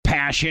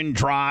Passion,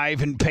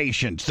 drive, and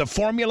patience. The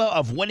formula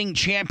of winning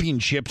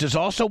championships is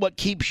also what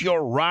keeps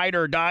your ride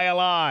or die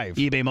alive.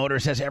 eBay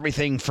Motors has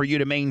everything for you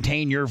to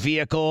maintain your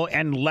vehicle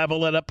and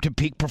level it up to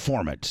peak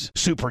performance.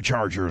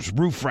 Superchargers,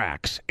 roof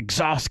racks,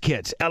 exhaust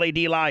kits, LED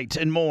lights,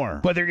 and more.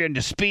 Whether you're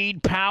into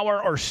speed,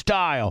 power, or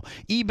style,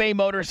 eBay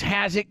Motors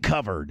has it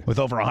covered. With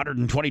over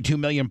 122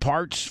 million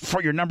parts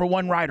for your number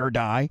one ride or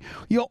die,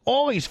 you'll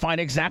always find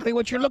exactly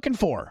what you're looking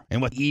for.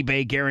 And with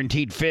eBay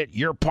Guaranteed Fit,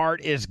 your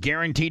part is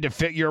guaranteed to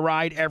fit your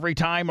ride every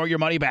time or your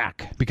money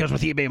back. Because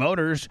with eBay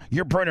Motors,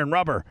 you're burning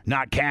rubber,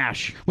 not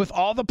cash. With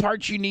all the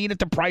parts you need at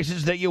the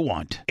prices that you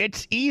want.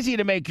 It's easy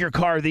to make your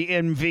car the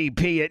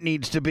MVP it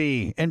needs to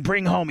be and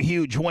bring home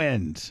huge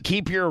wins.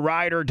 Keep your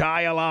ride or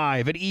die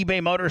alive at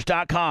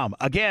ebaymotors.com.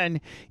 Again,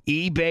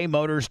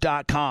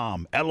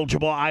 ebaymotors.com.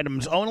 Eligible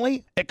items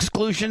only.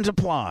 Exclusions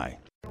apply.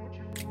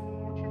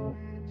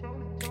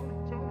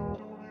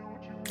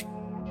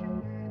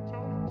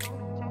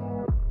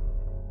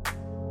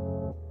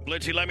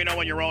 Blitzy, let me know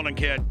when you're rolling,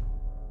 kid.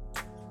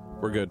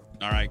 We're good.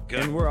 All right,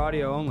 good. And we're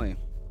audio only.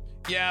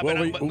 Yeah,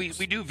 Well, but we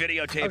do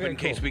videotape in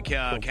case we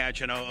catch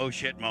an oh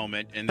shit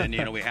moment, and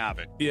then, we have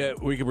it. Yeah,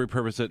 we can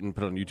repurpose it and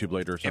put it on YouTube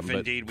later or something. If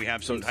indeed we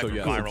have some type of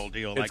viral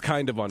deal. It's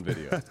kind of on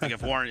video. Like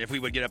if we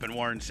would get up in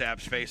Warren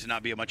Sapp's face and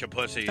not be a bunch of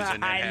pussies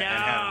and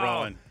have it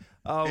rolling.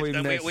 Oh,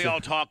 we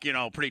all talk,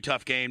 pretty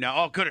tough game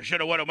now. Oh, coulda,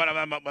 shoulda, woulda,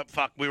 but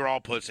fuck, we were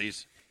all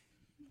pussies.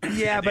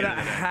 Yeah, but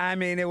I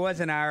mean, it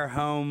wasn't our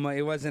home.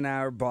 It wasn't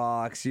our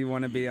box. You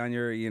want to be on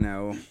your,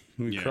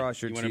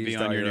 cross your T's,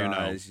 dot your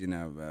I's,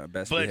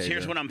 best Blitz, behavior.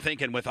 here's what I'm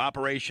thinking with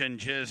Operation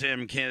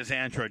Jizim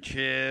Kizantra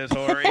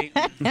Chizori.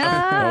 Okay.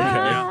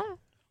 Yeah.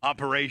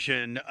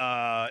 Operation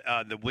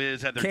the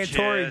Wiz at their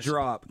Cantori Chiz.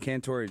 drop.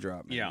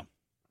 Yeah.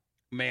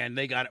 Man,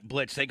 they got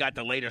Blitz. They got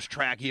the latest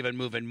track even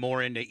moving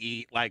more into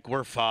eat. Like,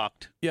 we're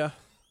fucked. Yeah.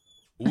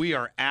 We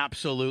are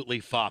absolutely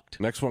fucked.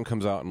 Next one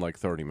comes out in like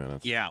 30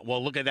 minutes. Yeah,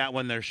 well, look at that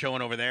one they're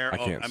showing over there. I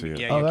can't see it.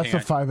 Yeah, oh, that's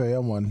the 5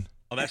 a.m. one.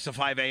 Oh, that's the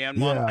 5 a.m.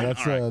 one? Yeah,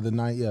 that's right. the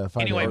night, 5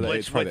 Anyway, a.m.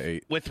 Blitz,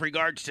 with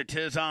regards to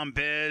Tizom,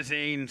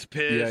 Bizzings,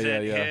 Piz,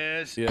 and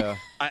His,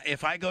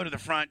 if I go to the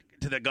front,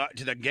 to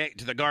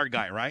the guard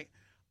guy, right?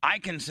 I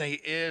can say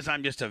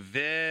I'm just a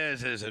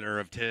visitor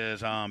of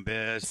Tizom,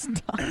 Biz.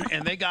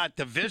 And they got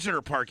the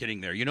visitor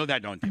parking there. You know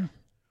that, don't you?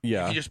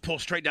 Yeah. If you just pull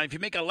straight down. If you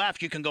make a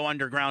left, you can go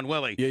underground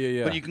Willie.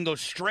 Yeah. But you can go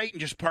straight and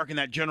just park in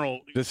that general.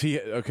 Does he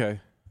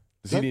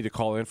need to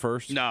call in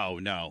first? No.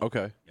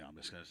 Okay. Yeah, I'm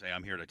just going to say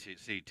I'm here to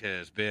see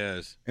Tiz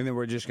Biz. And then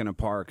we're just going to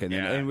park. And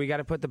then and we got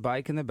to put the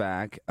bike in the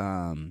back.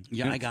 I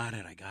got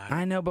it.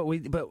 I know, but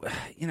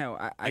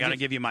I got to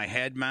give you my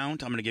head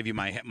mount. I'm going to give you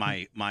my head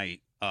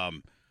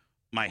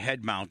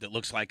mount that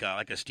looks like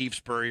a Steve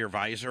Spurrier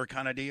visor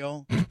kind of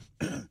deal.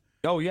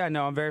 Oh, yeah,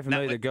 no, I'm very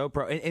familiar with the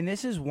GoPro. And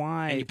this is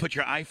why... And you put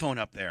your iPhone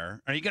up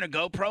there. Are you going to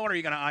GoPro or are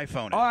you going to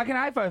iPhone it? Oh, I can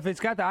iPhone. If it's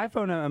got the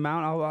iPhone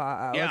mount,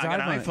 I got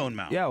an iPhone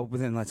mount. Yeah, well,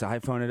 then let's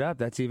iPhone it up.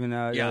 That's even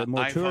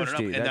more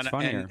touristy. That's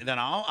funnier. And then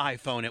I'll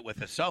iPhone it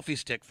with a selfie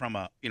stick from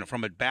a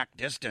back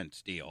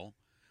distance deal,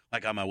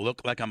 like I'm a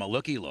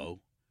looky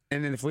low.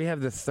 And then if we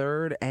have the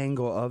third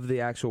angle of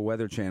the actual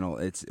Weather Channel,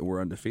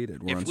 we're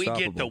undefeated. We're unstoppable. If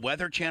we get the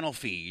Weather Channel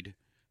feed,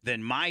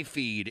 then my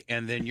feed,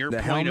 and then your the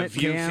point of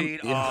view cam, feed.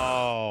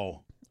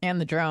 Oh. And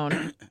the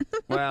drone.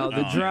 Well,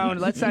 the drone.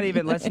 Let's not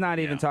even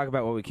talk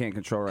about what we can't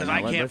control right now.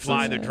 Because I can't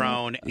fly the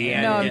drone.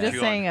 No, I'm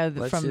just saying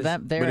from their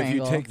but if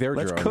angle. you take their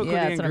let's drone, cook with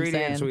Yeah, the that's what I'm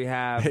ingredients saying. we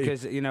have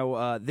because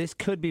this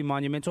could be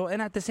monumental.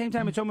 And at the same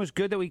time, it's almost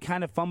good that we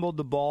kind of fumbled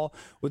the ball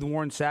with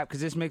Warren Sapp because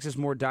this makes us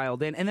more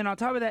dialed in. And then on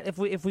top of that,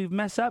 if we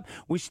mess up,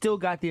 we still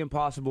got the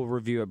impossible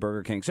review at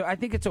Burger King. So I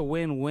think it's a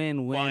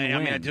win-win-win. Well, I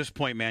mean, at this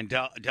point, man,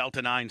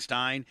 Delta 9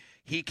 Stein,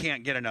 he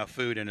can't get enough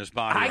food in his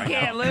body. I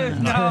can't lose.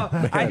 No,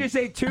 I just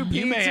ate 2 pizzas.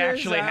 You may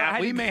actually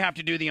we may have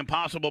to do the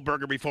Impossible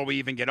Burger before we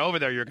even get over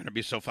there. You're going to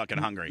be so fucking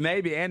hungry.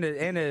 Maybe and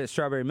a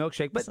strawberry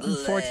milkshake, but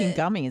 14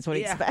 gummies. What do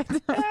you expect?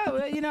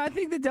 Well, I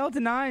think the Delta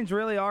 9s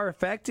really are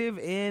effective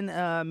in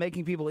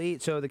making people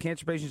eat. So the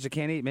cancer patients that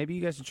can't eat, maybe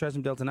you guys should try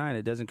some Delta 9.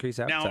 It does increase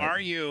appetite.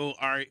 Now,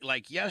 are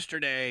like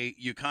yesterday?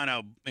 You kind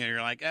of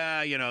you're like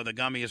the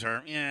gummies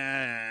are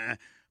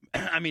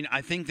I mean,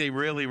 I think they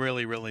really,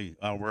 really, really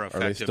were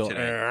effective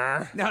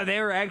today. No, they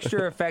were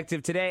extra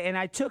effective today. And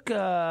I took,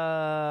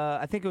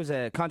 I think it was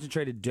a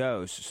concentrated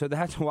dose. So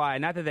that's why,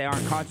 not that they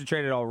aren't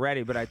concentrated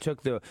already, but I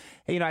took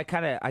I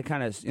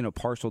kind of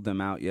parceled them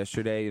out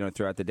yesterday,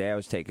 throughout the day. I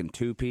was taking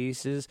 2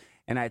 pieces.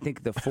 And I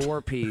think the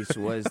 4-piece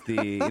was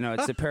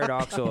it's the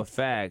paradoxical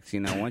effect.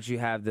 Once you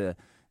have the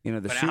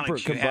super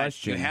Alex,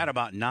 combustion. You had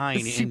about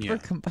 9 in you.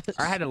 Combustion.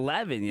 I had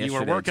 11 yesterday. You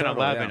were working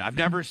total, 11. yeah. I've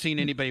never seen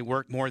anybody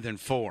work more than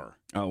 4.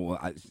 Oh, well,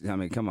 I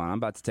mean, come on. I'm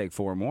about to take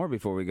 4 more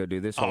before we go do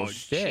this whole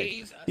shit.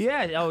 Jesus.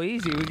 Yeah,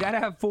 easy. We got to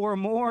have 4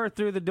 more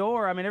through the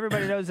door. I mean,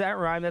 everybody knows that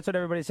rhyme. That's what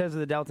everybody says of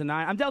the Delta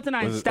 9. I'm Delta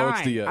 9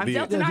 Stein. I'm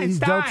Delta 9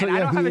 Stein. I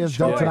don't have a choice.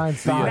 Delta 9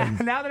 Stein.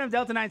 Now that I'm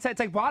Delta 9 Stein, it's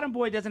like Bottom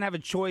Boy doesn't have a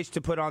choice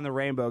to put on the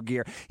rainbow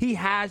gear. He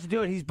has to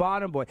do it. He's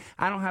Bottom Boy.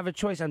 I don't have a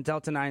choice. I'm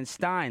Delta 9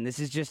 Stein. This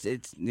is just,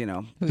 it's, you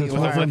know.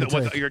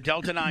 With your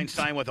Delta 9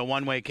 Stein with a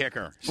one-way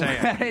kicker. Say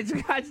it.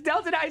 It's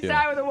Delta 9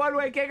 Stein with a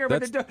one-way kicker,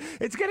 but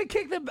it's going to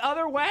kick the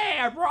other way.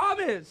 I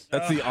promise.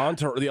 That's the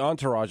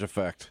entourage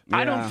effect. Yeah.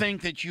 I don't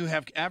think that you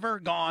have ever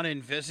gone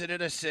and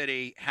visited a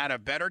city, had a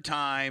better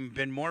time,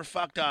 been more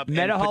fucked up,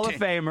 met a Hall of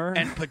Famer,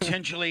 and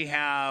potentially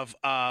have.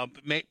 Now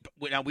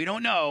we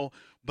don't know,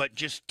 but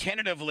just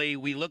tentatively,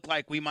 we look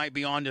like we might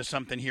be onto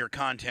something here,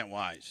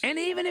 content-wise. And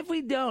even if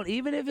we don't,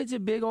 even if it's a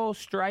big old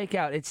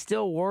strikeout, it's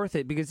still worth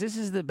it because this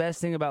is the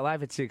best thing about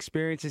life. It's the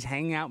experiences,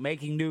 hanging out,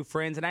 making new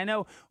friends. And I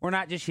know we're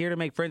not just here to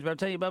make friends, but I'm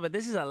telling you, Bubba,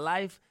 this is a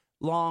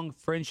lifelong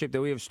friendship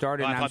that we have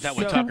started. I thought that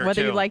was Tucker,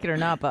 whether too. you like it or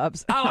not,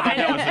 Bubs. Oh, I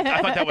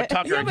thought that was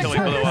Tucker until he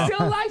blew up.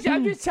 Still likes you.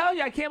 I'm just telling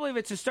you, I can't believe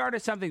it's the start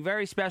of something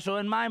very special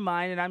in my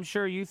mind, and I'm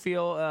sure you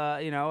feel,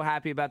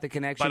 happy about the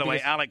connection. By the way,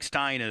 Alex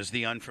Stein is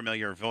the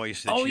unfamiliar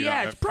voice. That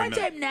it's Prime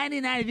Time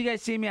 99. If you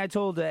guys see me, I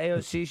told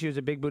AOC she was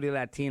a big booty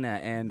Latina,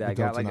 and I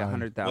got like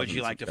 100,000. Would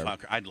you like to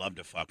fuck her? I'd love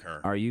to fuck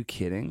her. Are you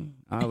kidding?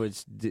 I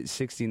was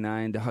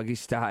 69 doggy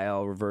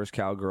style, reverse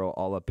cowgirl,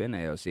 all up in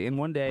AOC, and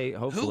one day,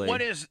 hopefully,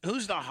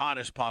 who's the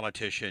hottest politician?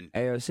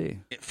 AOC.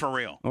 For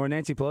real. Or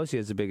Nancy Pelosi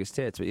has the biggest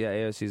tits, but yeah,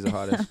 AOC's the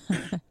hottest.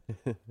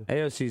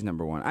 AOC's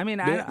number one. I mean,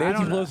 I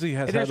don't know. Pelosi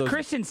has There's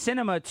Kristen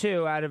Sinema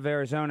too, out of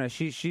Arizona.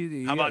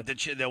 She. How about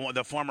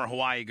the former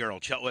Hawaii girl?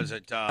 Was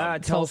it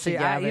Tulsi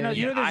Gabbard?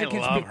 I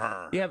love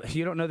her. Yeah, but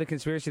you don't know the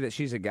conspiracy that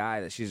she's a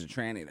guy, that she's a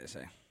tranny. They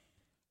say.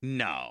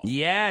 No.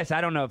 Yes,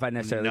 I don't know if I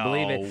necessarily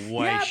believe it. No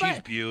way. Yeah, she's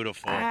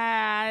beautiful.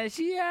 I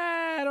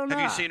don't know.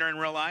 Have you seen her in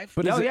real life?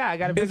 But I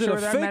got a picture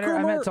of her.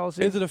 I met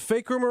Tulsi. Is it a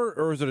fake rumor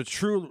or is it a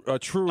true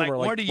rumor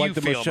where do you like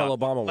the feel Michelle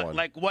about, Obama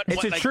one?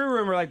 It's a true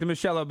rumor like the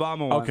Michelle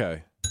Obama one.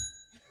 Okay.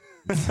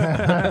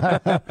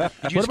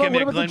 Did you just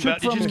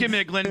give me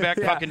a Glenn Beck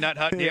fucking nut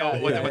hut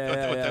deal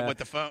with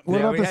the phone?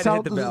 What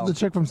about the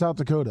chick from South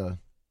Dakota?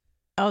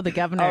 Oh, the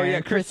governor. Oh, yeah,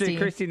 Kristi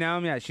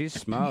Noem. Yeah, she's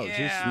smoked. Yeah.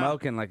 She's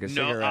smoking like a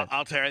cigarette.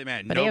 I'll tell you,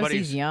 man. But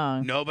AOC's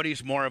young.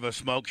 Nobody's more of a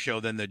smoke show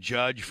than the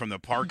judge from the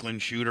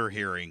Parkland shooter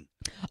hearing.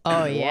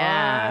 Oh,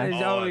 yeah.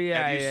 Oh,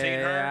 yeah. Have you seen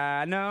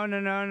her?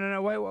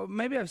 No. Wait,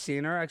 maybe I've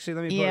seen her. Actually,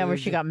 let me. Yeah, where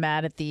she got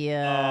mad at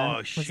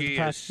the. She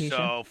is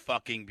so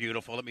fucking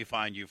beautiful. Let me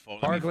find you.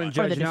 Parkland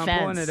judge. No, I'm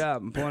pulling it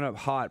up. I'm pulling up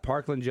hot.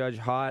 Parkland judge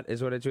hot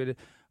is what I tweeted.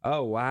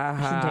 Oh, wow.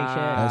 She doesn't take shit.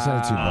 That's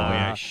not too bad. Oh,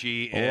 yeah,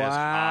 she is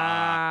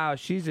Wow,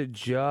 she's a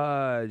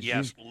judge.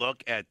 Yes,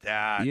 look at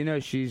that. You know,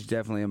 she's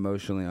definitely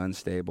emotionally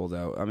unstable,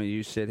 though. I mean,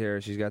 you sit here,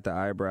 she's got the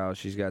eyebrows,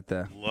 she's got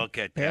the... Look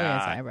at Very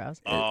that. nice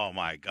eyebrows. Oh,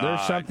 my God.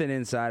 There's something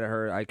inside of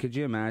her. Could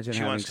you imagine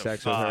having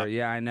sex with her?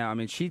 Yeah, I know. I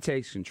mean, she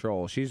takes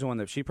control. She's the one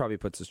that... She probably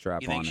puts the strap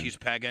on. You think she's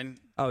pegging?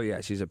 Oh,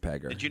 yeah, she's a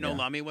pegger. Did you know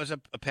Lummy was a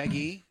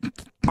peggy?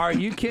 Are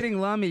you kidding,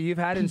 Lummy? You've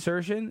had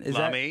insertion?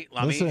 Lummy.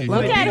 Look at him.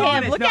 Look at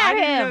him. I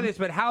didn't know him. this,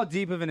 but how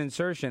deep of an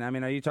insertion? I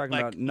mean, are you talking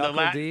about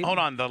knuckle deep? Hold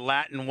on, the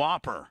Latin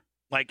Whopper,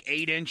 like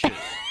 8 inches.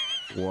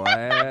 What?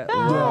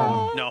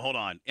 No, hold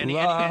on.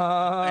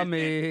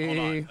 Lummy. Hold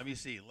on. Let me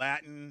see.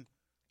 Latin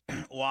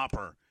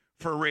Whopper.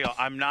 For real,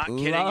 I'm not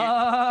kidding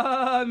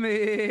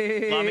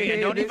Lummy. Lummy,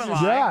 and don't even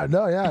lie.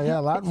 Yeah.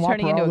 Latin Whopper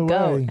turning into all a the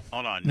goat. way.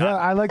 Hold on. Yeah,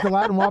 I like the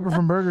Latin Whopper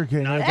from Burger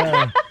King right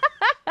there.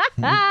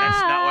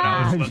 That's not what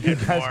I was looking You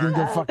guys can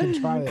go fucking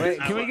try it. Wait,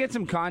 can we get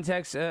some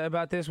context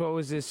about this? What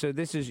was this? So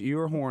this is, you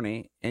were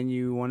horny and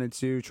you wanted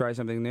to try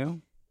something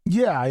new?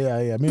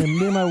 Yeah. Me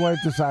and my wife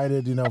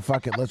decided,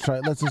 fuck it. Let's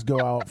just go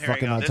out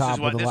fucking on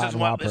top with the Latin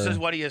Whopper. This is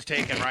what he has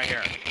taken right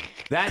here.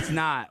 That's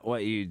not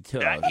what you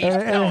took. And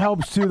it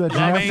helps too that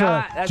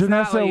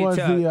Janessa was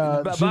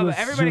the.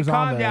 Everybody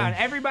calm down.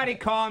 Everybody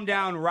calm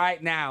down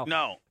right now.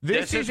 No.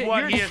 This is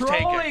what you're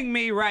trolling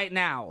me right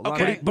now.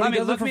 Okay. Let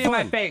me look me in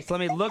my face. Let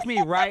me look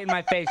me right in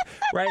my face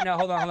right now.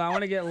 Hold on. I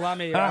want to get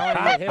Lummy. I want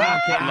to get him on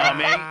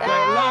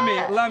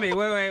camera. Lummy.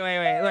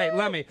 Wait,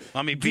 Lummy.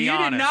 Lummy, be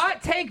honest. You did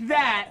not take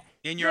that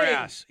in your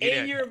ass.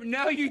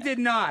 No, you did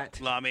not.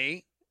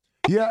 Lummy.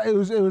 Yeah, it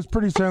was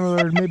pretty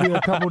similar. Maybe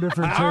a couple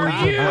different Are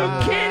shades.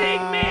 you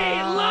kidding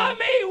me?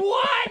 Lummy,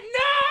 what?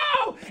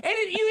 No! And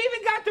you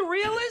even got the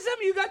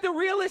realism? You got the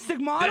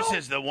realistic model? This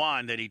is the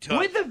one that he took.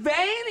 With the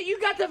vein?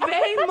 You got the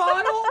vein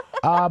model?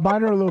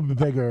 Mine are a little bit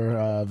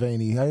bigger,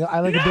 veiny. I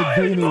like a big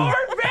veiny. More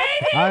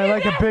veiny? I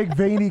like a big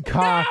veiny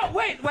cock. No,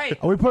 wait.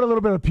 wait. We put a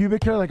little bit of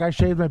pubic hair, like I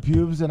shaved my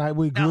pubes and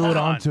we glue it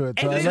onto it.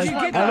 So And I did like, you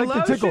get I the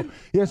like the tickle. lotion?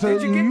 Yeah, so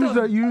Did you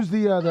get use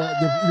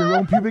your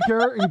own pubic hair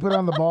and you put it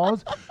on the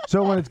balls.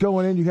 So when it's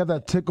going in, you have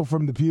that tickle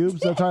from the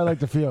pubes. That's how I like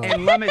to feel.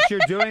 And Lummis, you're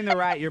doing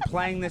you're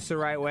playing this the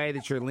right way,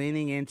 that you're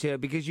leaning into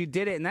it because you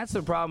did it, and that's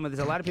the problem with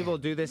this. A lot of people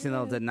do this and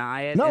they'll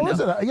deny it. No, and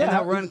listen, they'll, yeah, and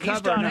they'll run he's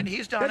cover. done it.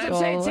 He's done That's it. what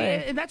I'm saying. Totally.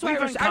 See, and that's why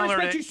We've I uncolored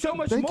respect it. you so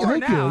much Thank more you,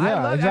 now.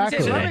 yeah,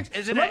 exactly. Lummis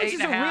Is it an Lummis 8 is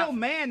and a a half? real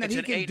man that It's he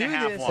an can 8 do and a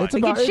half this. one. It's You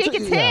about, can shake it's,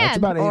 its yeah, it's hand,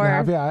 about 8 and a or-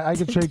 half. Yeah, I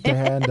could shake the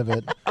hand of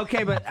it.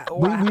 Okay, but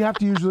We have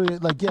to usually,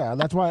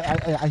 that's why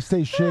I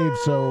stay shaved,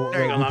 so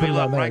There you go. we Let put me it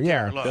on look right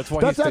yeah. there. Look. That's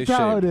why That's he stays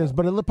how shaved. it is,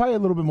 but it's probably a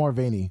little bit more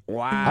veiny.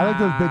 wow. I like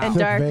those big And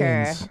thick darker.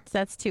 veins.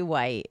 That's too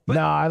white.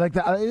 No, I like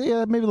that.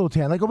 Yeah, maybe a little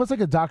tan, like almost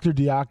like a Dr.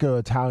 Diaco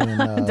Italian.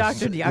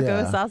 Dr. Diaco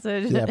yeah.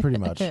 sausage. Yeah, pretty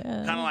much.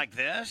 Kind of like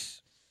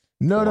this.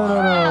 No.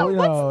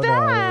 What's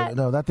that?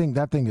 No, that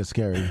thing is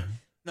scary.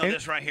 No,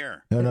 this right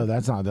here. No,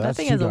 that's not. That's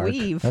thing too has a dark.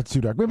 weave. That's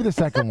too dark. Maybe the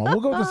second one.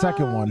 We'll go with the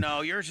second one.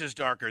 No, yours is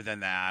darker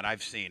than that.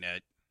 I've seen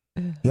it.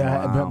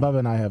 Yeah, Wow. Bubba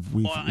and I have.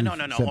 We've No.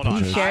 sent Hold on. You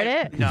pictures. shared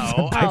it?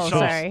 No. Oh,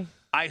 sorry.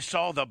 I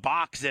saw the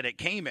box that it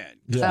came in.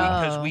 Yeah.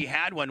 Because Oh. we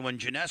had one when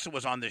Janessa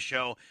was on the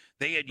show.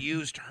 They had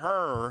used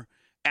her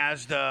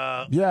as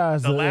the Yeah,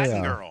 the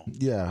Latin girl.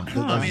 Yeah.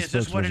 I mean, is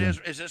this what it is?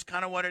 Is this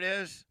kind of what it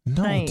is?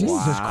 No, Nice. Jesus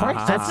Wow.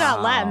 Christ. That's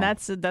not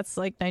Latin. That's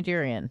like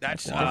Nigerian.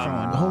 That's a different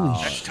one. Holy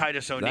That's shit.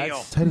 Titus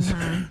O'Neil. Titus.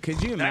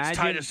 Could you That's imagine?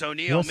 Titus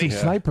O'Neil. That's some Me,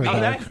 sniper. Oh, guy.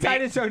 that's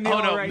Titus O'Neil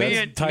oh no, right me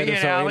there. and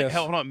Titus Alex. Arenas.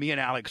 Hold on, me and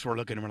Alex were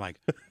looking and we're like,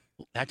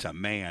 that's a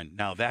man.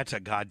 Now that's a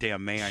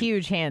goddamn man.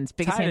 Huge hands.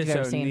 Biggest hands Titus you've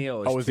ever seen.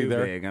 O'Neil Oh, is is he too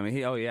there? big. I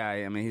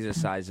mean, he's the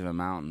size of a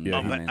mountain. Yeah.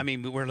 Oh, but I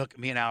mean, we're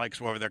looking. Me and Alex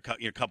were over there,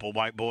 a couple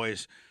white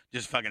boys,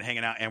 just fucking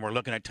hanging out, and we're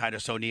looking at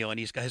Titus O'Neil, and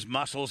he's got his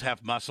muscles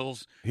have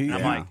muscles. And I'm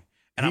Yeah. like, and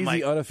He's I'm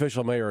like, the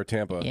unofficial mayor of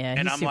Tampa. Yeah,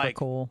 and he's I'm super like,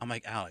 cool. I'm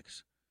like,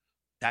 Alex,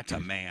 that's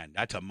a man.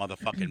 That's a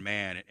motherfucking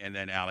man. And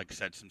then Alex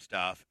said some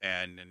stuff,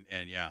 and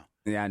yeah.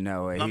 yeah,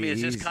 no way. I mean,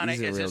 is this He's kind of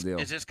a real deal.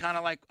 is this kind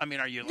of like? I mean,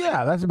 are you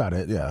Yeah, that's about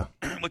it. Yeah.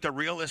 with the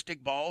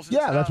realistic balls? And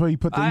Yeah, stuff? that's why you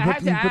put the I had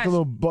to you put ask- the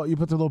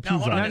little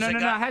pubes hold on on. it. No. Is it I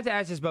got- had to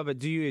ask this, Bubba.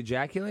 Do you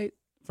ejaculate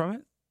from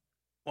it?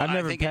 Well, I've I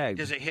never think pegged.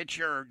 Does it hit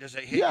your? Does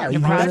it hit Yeah, your you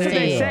That's Prostate. what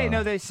they Yeah. say.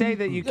 No, they say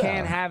that you Yeah.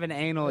 can't have an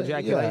anal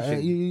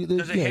ejaculation.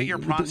 Does it hit your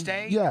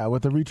prostate? Yeah,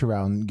 with the reach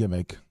around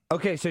gimmick.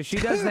 Okay, so she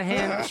does the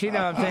hand. She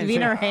know what I'm saying. You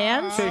mean her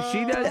hands? So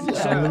she does. Yeah, with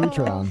the So, reach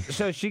around.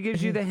 so she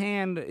gives you the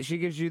hand. She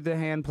gives you the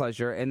hand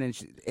pleasure, and then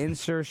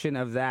insertion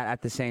of that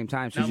at the same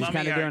time. So Now, she's let me,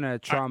 kind of doing a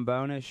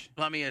trombone-ish.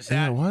 Lummy, is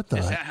Yeah, that what the-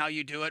 is that how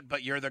you do it?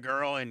 But you're the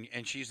girl and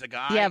she's the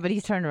guy. Yeah, but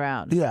he's turned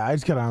around. Yeah, I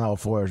just get on all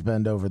fours,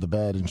 bend over the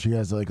bed, and she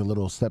has like a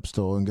little step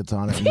stool and gets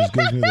on it and just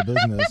gives me the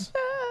business.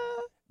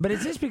 But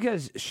is this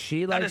because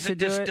she likes does to it-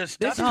 do does- it? does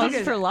This stuff- is Oh, it's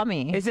because- for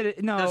Lummy. Is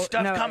it no? Does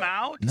stuff no. come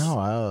out?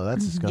 No,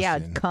 that's disgusting. Yeah,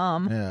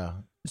 come. Yeah.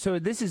 So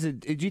this is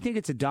do you think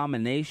it's a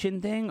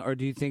domination thing, or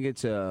do you think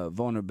it's a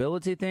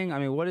vulnerability thing? I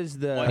mean, what is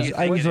the? What do you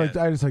I think just it like is?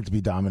 I just like to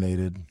be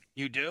dominated.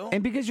 You do?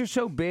 And because you're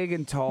so big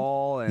and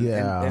tall, and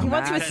Yeah. and He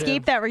wants to massive-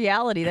 escape that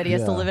reality that he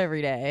has to Yeah. live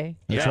every day.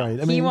 That's Yeah. right.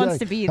 I He mean, wants like,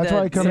 to be that's the-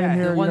 why I come yeah, in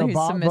the here. one You know, who's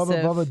Bubba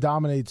submissive.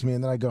 dominates me,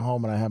 and then I go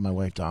home and I have my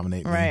wife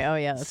dominate me. Right. Oh,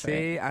 yeah, that's right.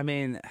 See, I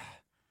mean,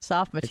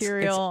 Soft it's-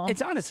 material.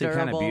 It's honestly kind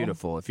of durable.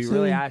 beautiful. If you See?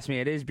 really ask me,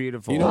 it is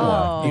beautiful. You know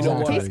Oh, what? You know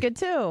what? tastes good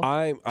too.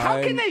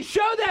 How can they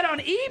show that on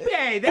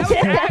eBay? That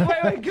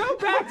was, wait, go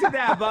back to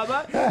that,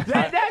 Bubba.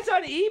 That's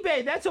on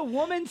eBay. That's a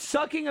woman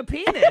sucking a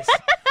penis.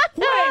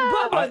 Wait,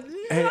 Bubba,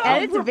 no,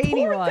 And it's a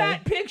veiny report one.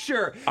 that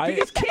picture.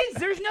 Because kids,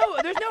 there's no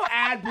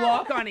ad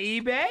block on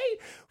eBay.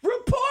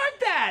 Report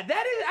that.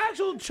 That is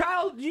actual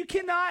child. You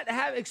cannot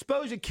have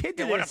expose a kid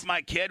to Yeah, what this. if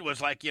my kid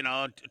was like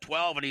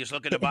 12 and he's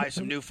looking to buy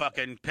some new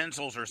fucking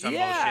pencils or some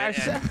Yeah,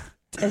 bullshit? And,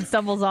 And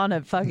stumbles on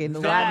a fucking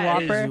That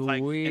lad is whopper.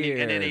 like,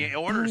 and then he weird.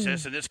 orders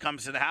this, and this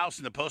comes to the house,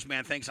 and the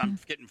postman thinks I'm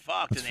getting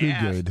fucked It's in the food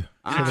ass. grade.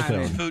 I It's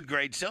mean- food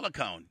grade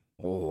silicone.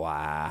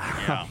 Wow.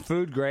 Yeah.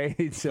 Food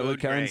grade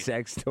silicone grade.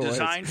 sex toys.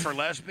 Designed for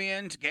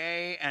lesbians,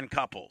 gay, and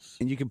couples.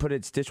 And you can put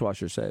it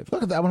dishwasher safe.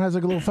 Look at that one has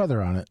like a little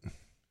feather on it.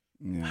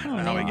 I don't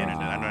know how we get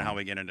into. I don't know how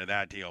we get into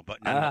that deal,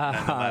 but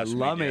nonetheless, we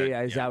Lummy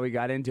did. is Yeah. how we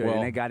got into it, Well,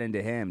 and it got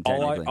into him. All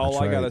Technically. I That's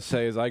gotta right.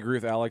 say is I agree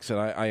with Alex, and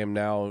I am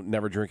now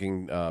never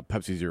drinking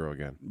Pepsi Zero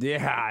again.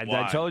 Yeah, I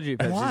Why? told you.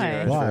 Pepsi Why?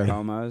 Zero is Why? for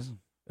homos.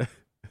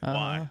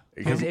 Why?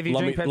 Because if you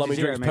Lummy- drink Pepsi Lummy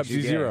Zero, it drinks makes you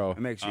Pepsi gay. Zero. It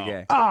makes you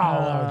gay.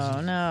 Oh,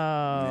 no.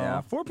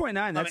 Yeah,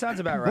 4.9. That sounds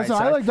about right. Listen,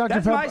 I Si. like Dr.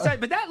 That's my Pepper. side,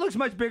 but that looks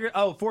much bigger.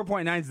 Oh,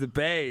 4.9 is the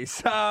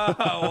base. Oh,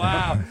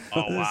 wow.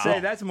 Oh, wow. Say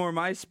that's more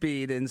my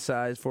speed in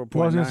size. 4.9.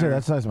 Well, I was gonna say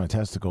that's the size of my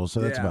testicles, so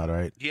that's Yeah. about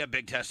right. Do you have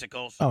big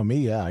testicles? Oh, me?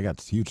 Yeah, I got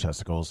huge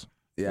testicles.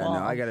 Yeah, no,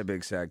 Wow. I got a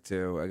big sack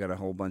too. I got a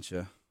whole bunch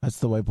of. That's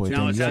the white boy No,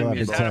 thing. is You gotta that, have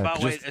is big that sack.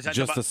 about? Wait, is that Just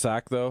about, the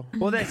sack, though.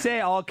 Well, they say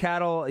all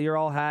cattle. You're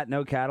all hat,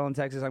 no cattle in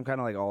Texas. I'm kind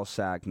of like all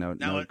sack, no.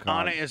 Now, no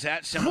cod. Anna, is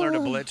that similar to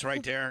Blitz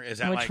right there? Is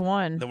that Which like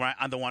one? The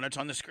one that's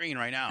on the screen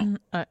right now.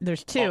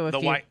 There's two. Oh, if the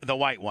you-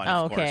 white one,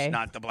 Oh, of course, okay.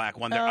 not the black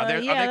one.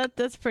 yeah,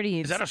 that's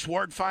pretty. Is that a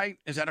sword fight?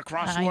 Is that a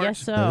cross I sword? guess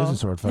so. That is a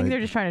sword I think fight. they're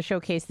just trying to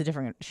showcase the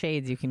different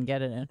shades you can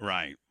get it in.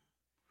 Right.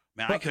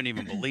 Man, I couldn't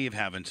even believe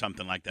having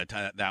something like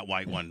that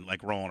white one,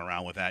 like rolling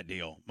around with that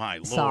deal. My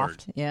Lord.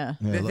 Soft. Yeah.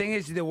 The thing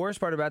is, the worst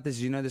part about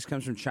this is, this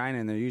comes from China,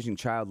 and they're using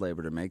child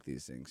labor to make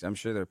these things. I'm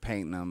sure they're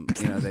painting them.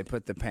 They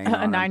put the paint on A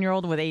them.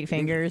 9-year-old with 8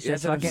 fingers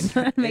just That's what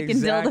I'm fucking making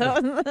Exactly.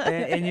 dildos.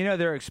 and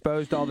they're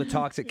exposed to all the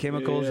toxic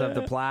chemicals of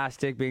the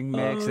plastic being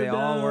mixed. They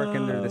all work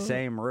under the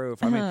same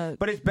roof. I mean,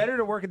 but it's better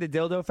to work at the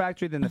dildo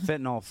factory than the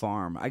fentanyl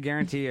farm. I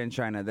guarantee you in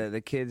China,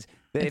 the kids.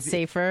 It's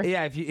safer.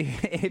 Yeah,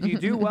 if you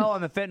do well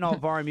on the fentanyl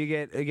farm, you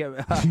get You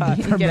get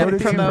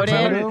Promoted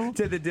promoted.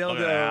 to the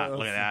dildo.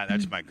 Look at that.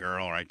 That's my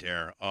girl right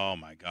there. Oh,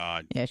 my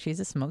God. Yeah, she's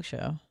a smoke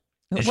show.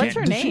 Is What's she-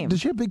 her Does she, name? does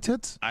she have big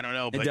tits? I don't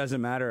know, but It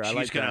doesn't matter. I she's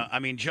like gonna. that. I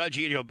mean, Judge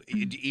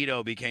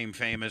Ito became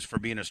famous for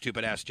being a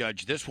stupid ass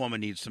judge. This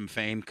woman needs some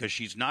fame because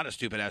she's not a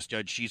stupid ass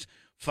judge. She's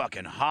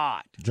fucking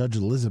hot. Judge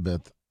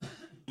Elizabeth.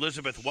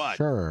 Elizabeth, what?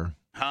 Sure.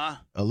 Huh?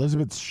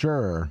 Elizabeth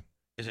Sure.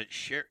 Is it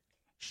Sher?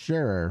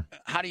 Sure.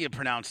 How do you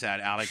pronounce that,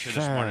 Alex? You're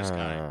the smartest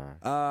guy.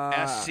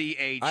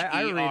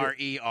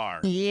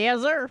 SCHERER.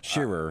 Yes, sir.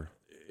 Shearer.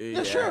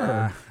 Yeah,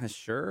 sure.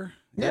 Sure.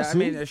 Yeah, Yeah, I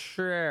mean, see?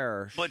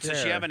 sure. But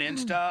does she have an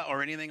Insta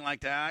or anything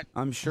like that?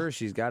 I'm sure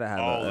she's got to have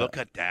Oh, look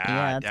at that.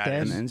 Yeah, that's That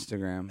an is- good.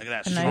 Instagram. Look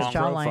at that A nice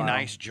strong jawline.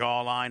 Nice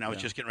jawline. I was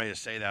just getting ready to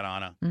say that,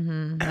 Anna.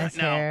 Mm-hmm. Nice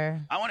Now,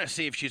 hair. I want to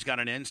see if she's got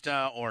an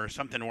Insta or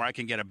something where I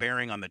can get a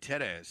bearing on the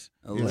titties.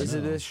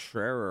 Elizabeth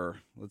Schrerer.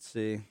 Let's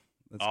see.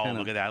 That's Oh, kinda,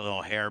 look at that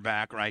little hair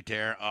back right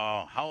there.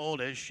 Oh, how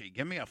old is she?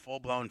 Give me a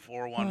full-blown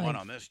 411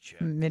 on this chick.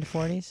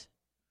 Mid-40s,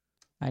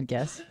 I'd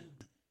guess.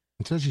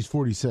 It says she's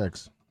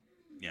 46.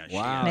 Yeah,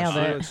 Wow, Nailed she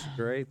it. looks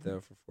great though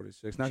for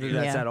 46. Not that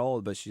that's Yeah. that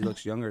old, but she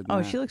looks younger than Oh,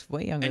 that. she looks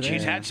way younger And than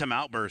she's her. had some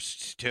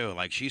outbursts too.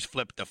 Like she's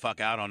flipped the fuck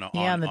out on the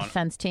on the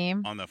defense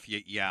team.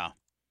 yeah.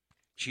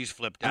 She's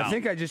flipped out. I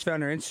think I just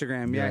found her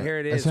Instagram. Yeah, Yeah, here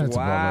it I is. sent it to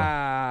Bubba.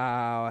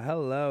 Wow.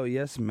 Hello.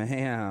 Yes,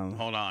 ma'am.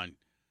 Hold on.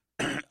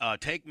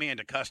 Take me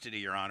into custody,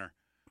 Your Honor.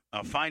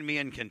 Find me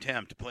in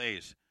contempt,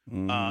 please.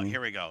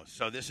 Here we go.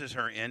 So this is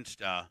her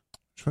Insta.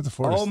 She went to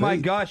Florida Oh my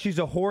State. gosh, she's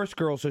a horse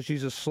girl, so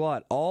she's a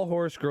slut. All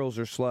horse girls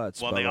are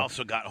sluts. Well, they Bubba.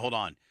 also got. Hold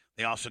on.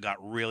 They also got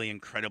really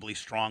incredibly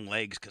strong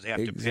legs because they have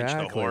to pinch the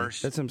Exactly.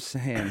 horse. That's what I'm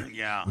saying.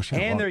 Yeah. Wish I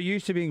had And one. they're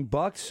used to being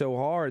bucked so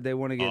hard, they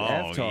want to get Oh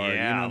F-tard.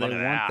 yeah. They Look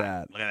at want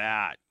that. Look at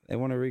that. They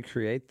want to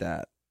recreate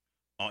that.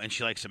 Oh, and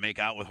she likes to make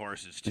out with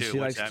horses too. She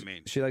What's likes that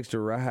mean? She likes to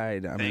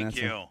ride. I mean, Thank that's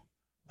you.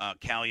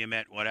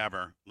 Calumet,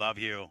 whatever. Love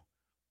you.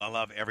 I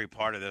love every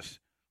part of this.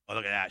 Oh,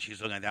 look at that.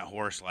 She's looking at that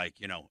horse like,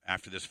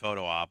 after this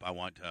photo op, I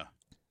want to,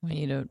 Want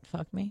you to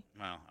fuck me?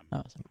 well,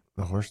 Oh, sorry.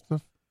 The horse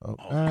stuff? Oh,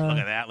 look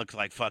at that. Looks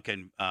like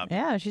fucking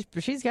Yeah,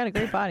 she's got a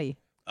great body.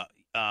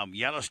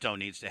 Yellowstone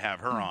needs to have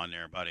her on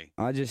there, buddy.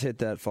 I just hit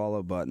that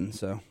follow button,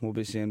 so we'll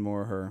be seeing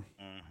more of her.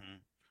 Hmm.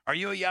 Are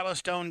you a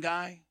Yellowstone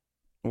guy?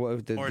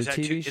 What, the Or is that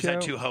TV too, show? is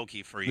that too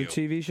hokey for you? The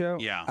TV show?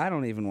 Yeah. I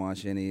don't even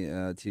watch any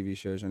TV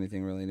shows or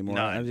anything really anymore.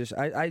 None.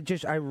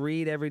 I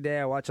read every day.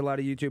 I watch a lot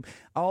of YouTube.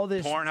 All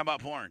this. Porn? How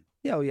about porn?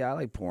 Yeah, I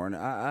like porn.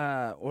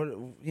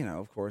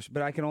 Of course,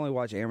 but I can only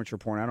watch amateur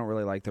porn. I don't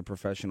really like the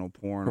professional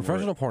porn.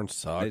 Professional porn It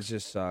sucks.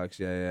 just sucks.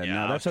 Yeah. Yeah,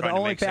 No, I that's was what the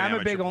trying to make some I'm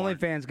a big amateur porn.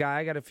 OnlyFans guy.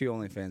 I got a few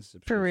OnlyFans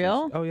subscriptions. For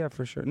real? Oh yeah,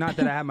 for sure. Not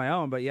that I have my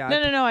own, but yeah.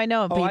 No, I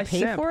know. But Oh, you I pay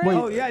simp. for it?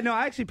 Oh yeah, no,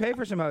 I actually pay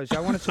for some hosts. I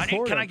want to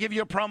support. Can I them. give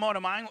you a promo to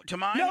mine?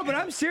 No, but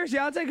I'm serious.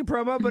 Yeah, I'll take a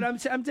promo, but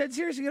I'm dead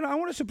serious. I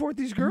want to support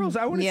these girls.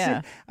 I want to.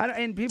 Yeah.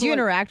 And people Do you like,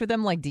 interact with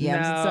them like DMs no,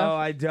 and stuff?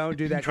 I don't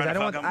do that Try because to I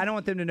don't fuck want. 'em? I don't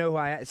want them to know who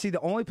I. See,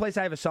 the only place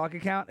I have a sock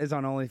account is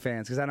on OnlyFans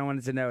because I don't want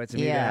it to know it's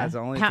me that Yeah. has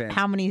OnlyFans.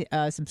 How many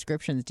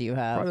subscriptions do you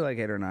have? Probably like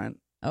 8 or 9.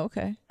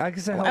 Okay. I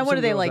guess I And help what some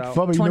are they girls like? out.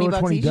 Bubba, you know $20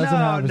 which one he each? doesn't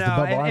have is the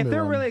Bubba If Army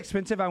they're one. really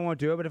expensive, I won't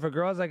do it. But if a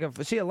girl's like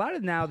a lot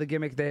of now the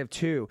gimmick they have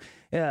two.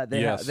 Yeah,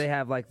 Yes. they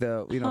have like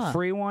the Huh.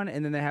 free one,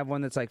 and then they have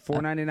one that's like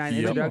 $4.99 Yep.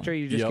 introductory.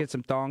 You just Yep. get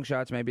some thong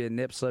shots, maybe a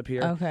nip slip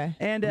here. Okay.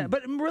 And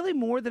but really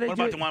more that I what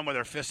do. about the one where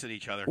they're fisted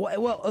each other?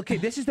 Well, okay,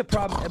 this is the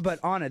problem. But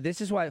Anna,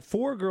 this is why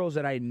 4 girls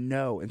that I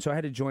know, and so I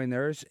had to join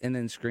theirs and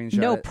then screenshot.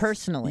 No, it.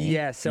 personally.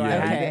 Yes, so I Yeah.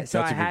 had Okay. to, so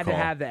That's I a good had to call.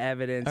 have the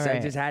evidence. All I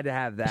right. just had to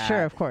have that.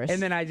 Sure, of course.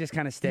 And then I just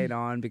kind of stayed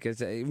on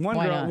because Why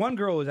not? one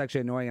girl was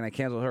actually annoying, and I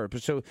canceled her.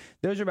 But so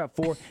those are about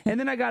 4, and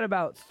then I got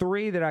about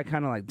 3 that I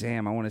kind of like.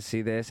 Damn, I want to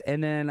see this,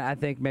 and then I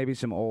think maybe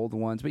some old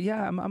ones. But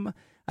yeah,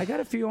 I got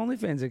a few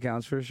OnlyFans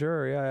accounts for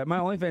sure. Yeah, my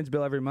OnlyFans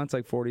bill every month's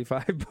like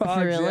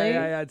 $45. Really?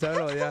 Yeah,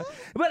 totally. Yeah,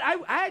 but I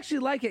actually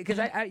like it because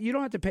you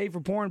don't have to pay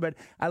for porn, but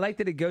I like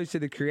that it goes to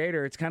the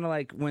creator. It's kind of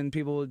like when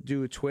people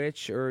do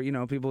Twitch or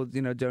people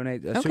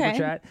donate a super Okay.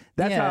 chat.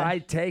 That's Yeah. how I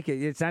take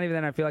it. It's not even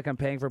that I feel like I'm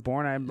paying for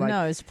porn. I'm like.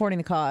 No, it's supporting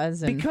the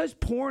cause. And Because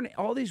porn,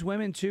 all these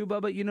women too,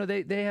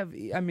 Bubba, they have,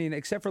 I mean,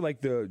 except for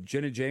like the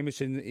Jenna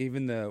Jameson,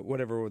 even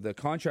the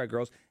contract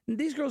girls,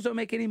 these girls don't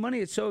make any money.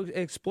 It's so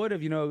exploitive.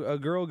 A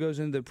girl goes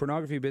into the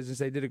pornography business.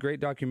 They did a great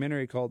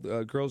documentary called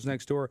Girls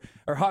Next Door,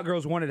 or Hot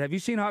Girls Wanted. Have you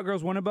seen Hot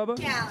Girls Wanted, Bubba?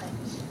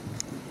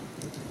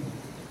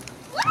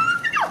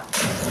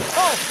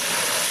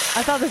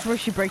 I thought this was where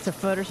she breaks a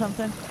foot or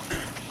something.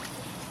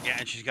 Yeah,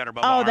 and she's got her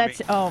Bubba Oh, Army.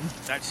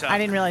 that's I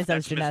didn't realize that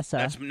was that's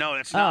Miss- Janessa. No,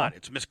 that's Oh. not.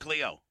 It's Miss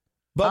Cleo.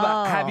 Bubba,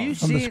 Oh. have you the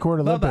seen Squirt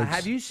Bubba? Olympics.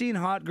 Have you seen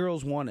Hot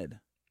Girls Wanted?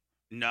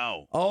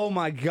 No. Oh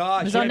my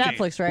gosh! It's on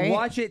Netflix, right?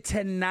 Watch it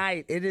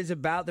tonight. It is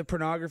about the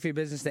pornography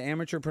business, the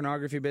amateur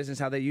pornography business,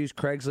 how they use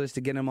Craigslist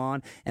to get them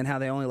on, and how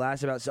they only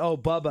last about. Oh,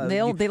 Bubba,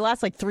 They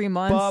last like 3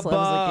 months. That was like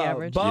the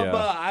average. Bubba, Yeah.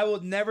 I will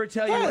never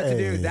tell you what to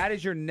do. That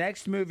is your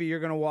next movie you're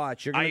gonna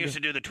watch. You're gonna I used to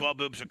do the 12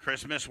 Boobs of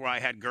Christmas where I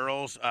had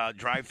girls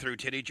drive through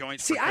titty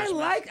joints. See, for I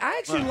Christmas.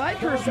 actually like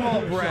her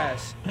small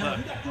breasts.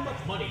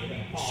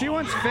 She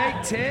wants fake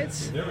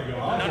tits.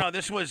 No,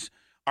 this was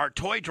our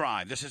toy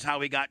drive. This is how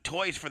we got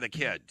toys for the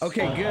kids.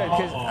 Okay, good.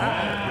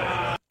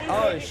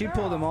 Oh, she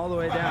pulled them all the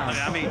way down.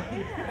 I mean,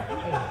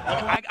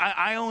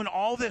 I own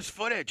all this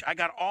footage. I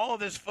got all of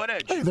this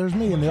footage. Hey, there's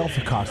me in the elf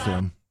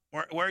costume.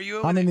 Where are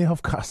you? I'm in the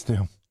elf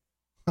costume.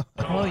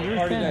 Oh,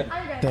 you're thin.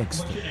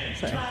 Thanks.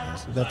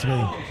 That's me.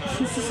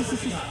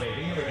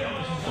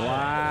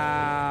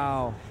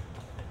 Wow.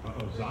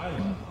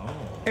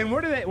 And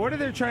what are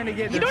they trying to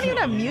get? You don't even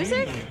have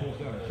music?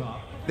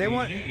 They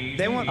want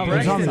Oh, breast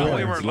it's on the and- air.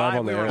 We were It's live live.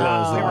 on the We were,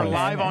 air. we were okay.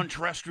 live on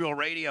terrestrial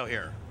radio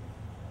here.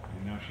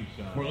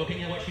 We're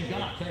looking at what she's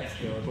got. Say it.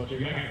 You're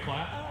going to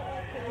clap?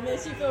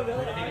 Makes you feel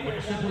really We're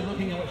just simply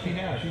looking at what she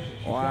has.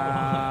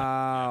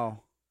 Wow.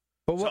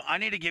 But So what? I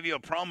need to give you a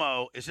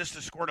promo. Is this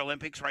the Squirt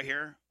Olympics right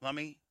here,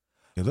 Lummy?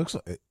 It looks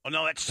like. Oh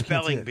no, that's I can't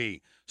see spelling it.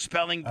 bee.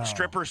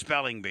 Stripper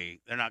spelling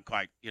bee. They're not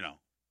quite,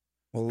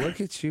 Well,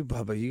 look at you,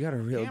 Bubba. You got a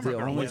real Camera deal.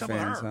 girl, what's up with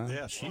OnlyFans, her? huh?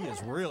 Yeah, she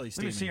is really Let me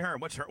steamy. see her.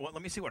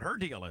 Let me see what her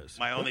deal is.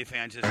 My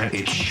OnlyFans is.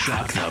 It's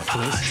Shock the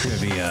Puss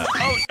Trivia.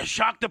 Oh,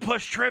 Shock the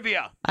Push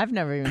trivia. I've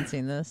never even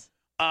seen this.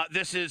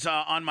 This is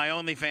on my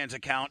OnlyFans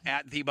account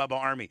at the Bubba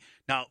Army.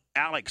 Now,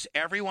 Alex,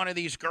 every one of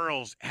these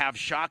girls have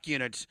shock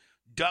units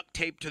duct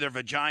taped to their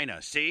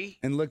vagina. See?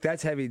 And look,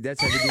 that's heavy. That's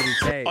heavy duty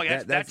tape. Oh,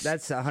 yeah, that's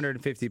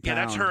 150 pounds. Yeah,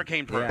 that's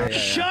Hurricane Pearl. Yeah, yeah, yeah.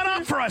 Shut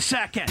up for a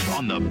second.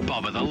 On the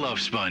Bubba the Love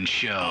Sponge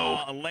Show.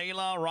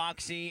 Layla,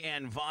 Roxy,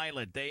 and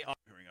Violet. They are.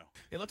 Here we go.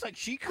 It looks like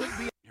she could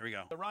be Here we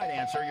go. the right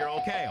answer. You're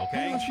okay.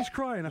 Okay. she's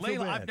crying.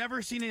 Layla, I've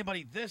never seen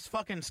anybody this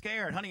fucking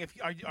scared, honey. If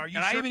are you And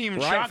sure? I haven't even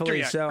shocked her Rightfully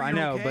yet. so. Are I you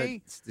know,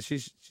 okay?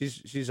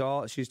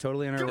 but she's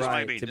totally in her This right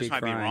might be, to this be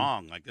might crying. be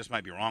wrong. Like this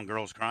might be wrong.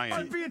 Girls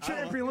crying. Be a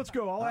champion. Let's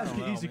go. I'll ask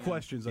you easy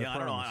questions. Yeah, I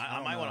don't know.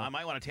 I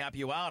might want to tap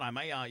you out. I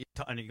may, and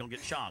you're gonna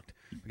get shocked.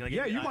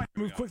 Yeah, you might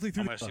move quickly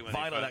through I'm gonna see when they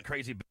Violet, cut that it.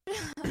 crazy.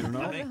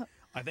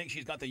 I think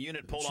she's got the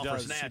unit pulled off her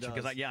does, she snatch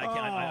because does.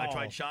 I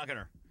tried shocking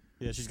her.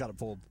 Yeah, she's got it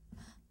pulled.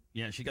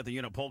 Yeah, she got the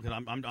unit pulled because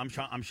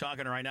I'm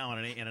shocking her right now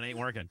and it ain't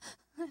working.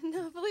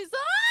 No, please.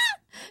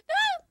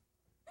 No!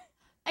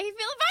 I can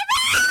feel it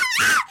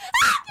vibrating.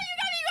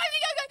 You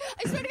got me.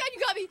 I swear to God, you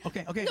got me.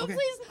 Okay. No,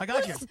 please. I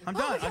got you. Please. I'm Oh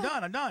done. my I'm God.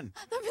 done. I'm done.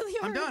 That really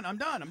hurt.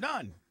 I'm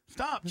done.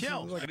 Stop.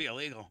 Chill. It'd be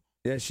illegal.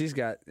 Yeah, she's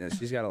got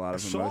a lot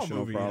of Saw emotional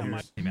movie in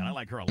problems. Hey, man, I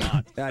like her a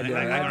lot. I do.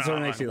 I- I- That's I- what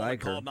I- makes you I-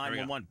 like her. Called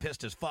 911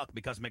 pissed as fuck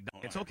because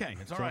McDonald's. It's okay.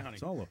 It's all right, honey.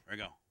 Solo. There we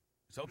go.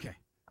 It's okay.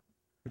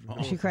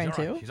 Is she crying She's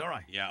all right. too? She's all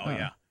right. Yeah. Oh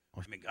yeah.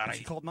 I mean, God,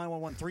 She called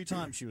 911 3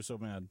 times. She was so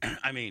mad.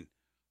 I mean,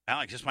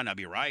 Alex, this might not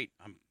be right.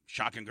 I'm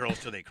shocking girls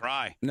till they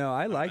cry. No,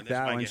 I like this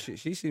that might one. get-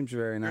 She seems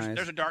very nice.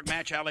 There's a dark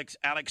match. Alex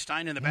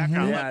Stein in the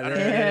background. Yeah, I don't know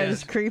there who it that Yeah,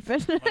 is. it's creeping.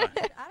 Hold on.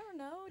 I don't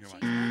know. You're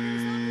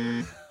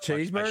Cheeseburger or something? I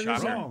Cheeseburgers?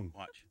 shocked her. Wrong.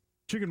 Watch.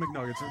 Chicken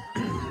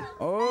McNuggets.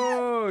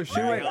 Oh, she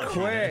went There you go.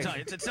 quick.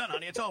 It's done,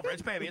 honey. It's over.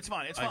 It's baby. It's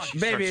fine. It's fine. She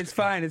Baby, starts- it's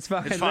fine. It's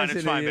fine. It's fine. It's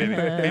Listen fine, to you.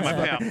 baby. Be my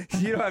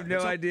pal. You don't have no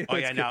idea. Oh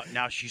what's yeah.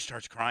 Now she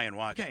starts crying.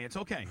 Watch. Okay, it's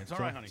okay. It's all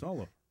right, honey.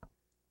 Solo.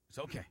 It's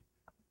okay.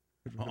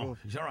 Oh,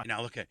 she's all right.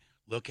 Now look at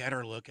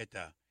her. Look at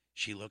the.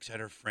 She looks at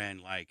her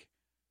friend like,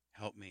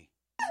 "Help me."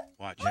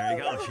 Watch. There you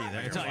go.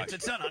 Watch.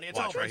 It's done, honey. It's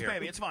Watch over. right It's here.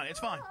 baby. It's fine. It's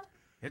fine.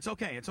 It's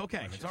okay. It's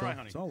okay. It's all right,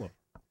 honey. Solo.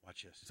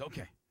 Watch this. It's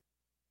okay.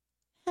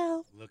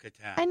 Help. Look at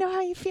that. I know how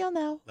you feel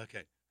now. Look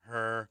at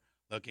her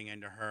looking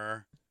into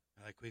her.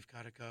 Like, we've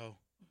got to go.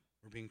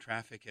 We're being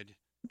trafficked.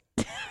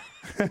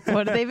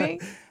 What are they being?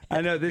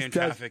 I know this Being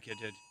does. trafficked.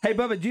 Hey,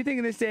 Bubba, do you think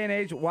in this day and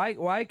age, why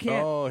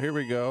can't? Oh, here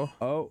we go.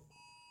 Oh,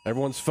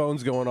 Everyone's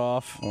phone's going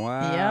off.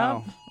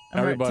 wow. Yep.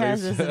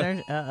 Everybody's-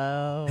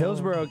 Uh-oh.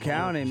 Hillsborough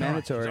County, It's all right.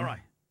 It's mandatory. all right.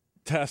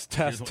 Test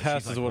She's is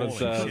like, what it holy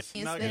says.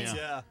 shit. Nuggets,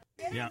 yeah.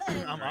 Yeah,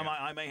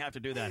 I may have to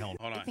do that. Hold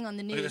on. Hold on. Everything on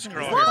the Look at this news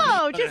girl. and here.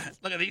 Whoa, Look just- at,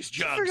 look at these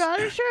jugs. Forgot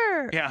her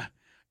shirt. Yeah.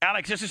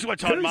 Alex, this is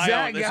what's on Who's my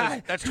that own. This guy?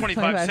 is, that's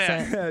 25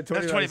 cent. 25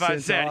 That's 25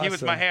 cent's cent. He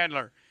was my awesome.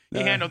 handler. He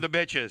handled the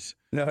bitches.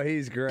 No,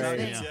 he's great.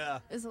 Nuggets, Yeah. yeah.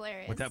 It's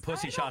hilarious. With that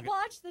pussy I shocking. don't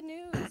watch the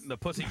news. The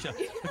pussy shot.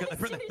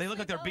 They look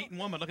like they're beating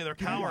women. Look at their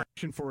cower.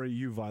 Question for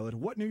you, Violet.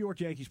 What New York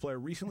Yankees player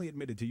recently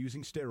admitted to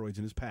using steroids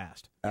in his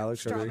past?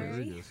 Alex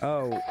Strawberry.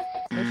 Oh,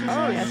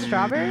 Yeah,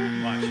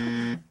 strawberry?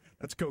 Watch.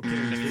 That's She's going to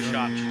cocaine. get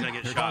shot. She's going to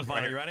get Here shot. comes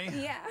Violet. Right You here.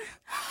 ready? Yeah.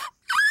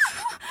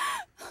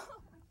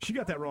 She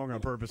got that wrong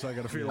on purpose. I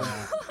got a feeling.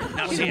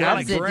 Now, She see, loves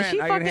Alex. it. Does Brent,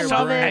 she I can fucking hear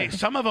love Hey, it?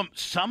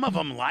 some of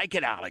them like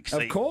it, Alex.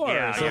 Of course,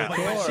 Yeah, of yeah.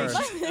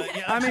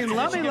 course. I mean,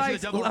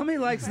 Lummy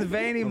likes the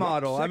veiny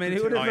model. I mean,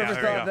 who would have Oh, yeah, ever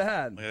there you thought go.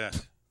 that? Look at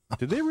this.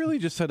 Did they really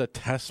just send a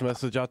test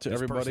message out to This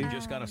everybody? person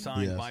just got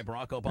assigned Yes. by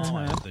Barack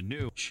Obama as the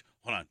new Shh,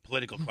 hold on.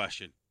 Political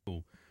question.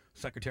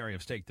 Secretary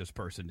of State. This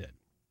person did.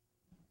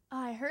 Oh,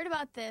 I heard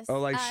about this. Oh,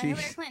 like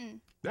Hillary she-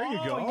 Clinton. There you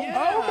go.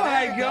 Oh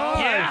my gosh!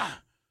 Yeah.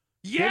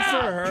 Yeah. Good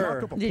for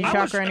her. Did you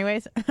shock her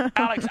anyways?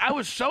 Alex, I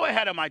was so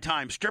ahead of my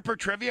time. Stripper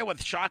trivia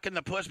with shocking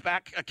the puss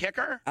back a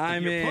kicker. I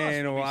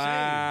mean, wow.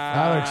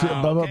 Alex,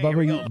 Bubba, okay, here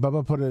we go.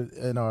 Bubba put it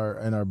in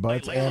our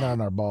butts Wait, and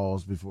on our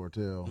balls before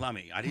too.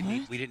 Lummy,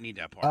 we didn't need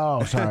that part.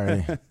 Oh,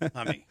 sorry.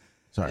 Lummy.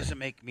 Sorry. Doesn't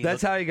make me.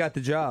 That's how you got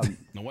the job.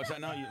 No, what's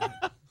that now?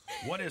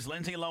 What is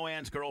Lindsay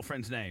Lohan's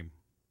girlfriend's name?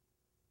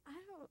 I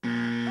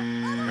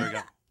don't. Here we go.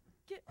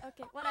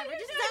 Okay, whatever.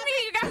 Just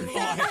tell me you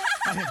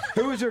guys.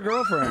 Who was your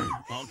girlfriend?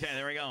 Okay,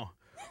 there we go.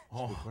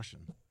 Good question.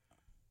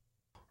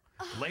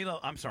 Layla,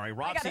 I'm sorry, I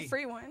Roxy. got a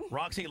free one.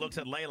 Roxy looks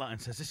at Layla and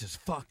says, "This is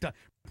fucked up."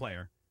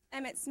 Player.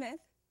 Emmett Smith.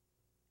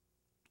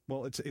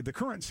 Well, it's the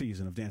current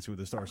season of Dancing with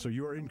the Stars, so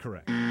you are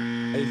incorrect.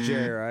 It's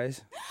Jerry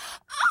Rice.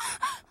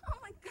 Oh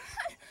my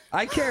god.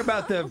 I care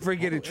about the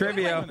freaking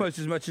trivia almost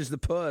as much as the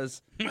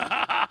puss.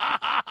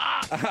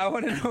 I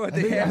want to know what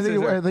the I answers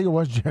are. think it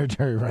was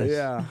Jerry Rice.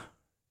 Yeah.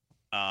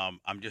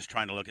 I'm just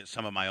trying to look at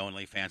some of my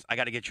OnlyFans. I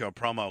got to get you a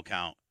promo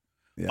account.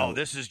 Yeah. Oh,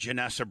 this is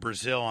Janessa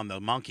Brazil on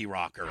the Monkey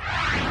Rocker.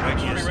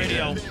 Right,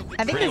 Radio.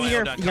 I think this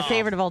is your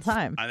favorite of all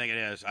time. I think it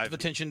is. Give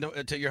attention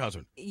to your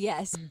husband.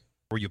 Yes.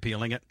 Were you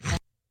peeling it?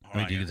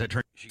 Hold on Is that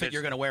here. fit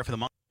you're going to wear for the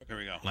month? Here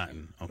we go.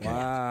 Latin. Okay.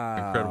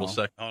 Wow. Incredible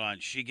sex. Hold on.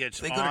 She gets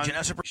They on. go to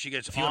Janessa. She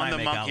gets If you and on I the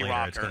make out Monkey later,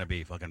 Rocker. it's going to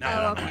be fucking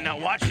Now, bad. now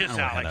watch this, I don't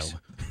know. Alex.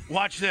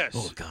 Watch this.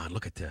 Oh God,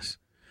 look at this.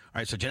 All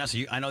right, so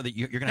Janessa, I know that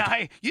you're going Now, to.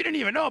 hey, you didn't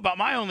even know about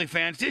my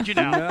OnlyFans, did you?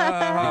 Now.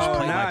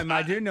 No,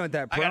 I do know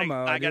that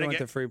promo. I do gotta want get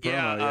the free promo.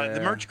 Yeah,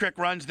 the merch crick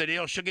runs the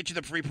deal. She'll get you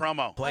the free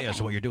promo. Play us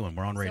what you're doing.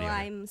 We're on radio. So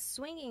I'm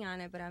swinging on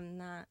it, but I'm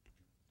not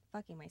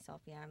fucking myself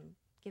yet. I'm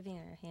giving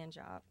it a hand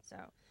job. So.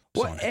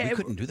 What? We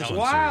couldn't do this.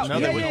 Wow. On No,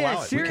 they wouldn't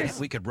allow it. Serious.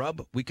 We could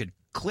rub, we could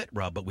clit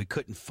rub, but we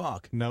couldn't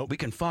fuck. Nope. We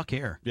can fuck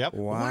here. Yep.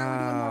 Wow. Why are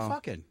we doing more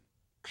fucking?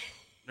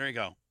 There you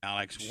go,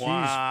 Alex. She's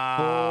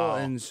Wow.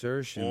 full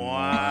insertion.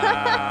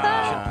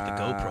 Wow. Put the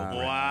GoPro.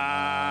 Grip.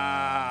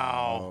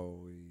 Wow.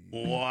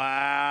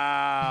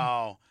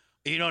 Wow.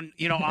 You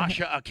know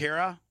Asha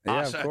Akira? Yeah,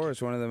 Asa- of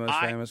course, one of the most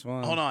famous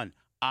ones. Hold on.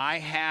 I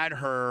had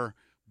her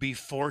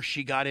before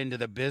she got into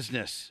the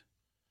business.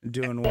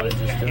 Doing what?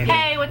 Just doing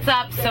Hey, what's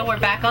up? So we're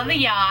back on the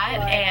yacht,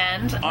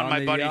 and On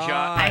my the buddy's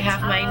yacht. I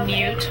have my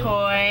new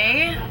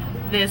toy.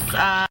 This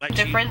Like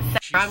different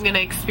set. she's- I'm gonna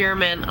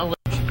experiment a little.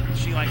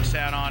 She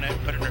sat on it,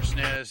 put it in her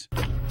sniz.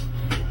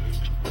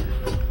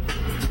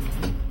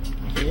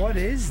 What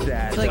is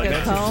that? It's like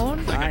a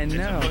cone? I It's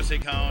know. a pussy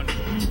cone.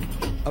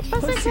 A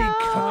pussy cone.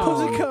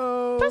 Pussy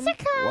cone. Pussy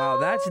cone. Wow,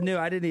 that's new.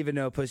 I didn't even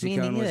know a pussy Me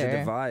cone was a neither.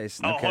 device.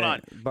 Oh, Okay. hold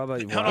on.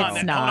 Bubba, Hold wow. on. It's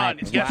Hold not. on.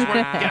 Guess what?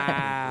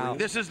 Wow.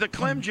 This is the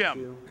Clem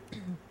Gym.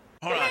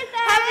 Hold on.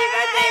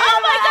 Oh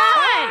my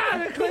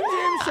God! The Clem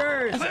Jim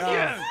shirts. Clem Oh.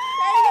 Gym.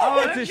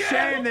 Oh, it's a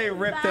shame they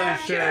ripped those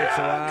shirts.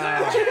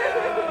 Wow.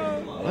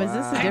 Was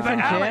this a Hey,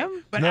 different but Alex,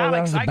 gym? But No, that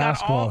Alex, was a I got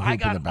basketball all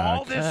hoop in the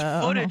back.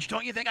 this footage.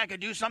 Don't you think I could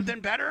do something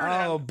better?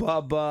 Oh,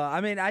 Bubba.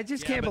 I mean, I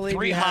just can't believe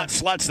three you hot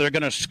have... sluts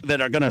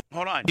that are gonna.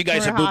 Hold on. You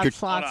guys We're have moved hot your.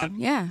 slots. Hold on.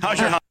 Yeah. How's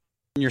your hot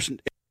in your speech?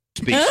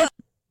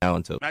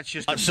 That's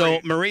just a So,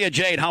 pre- Maria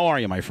Jade, how are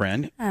you, my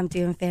friend? I'm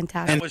doing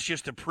fantastic. That was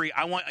just a pre.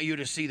 I want you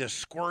to see the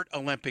squirt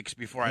Olympics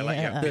before I let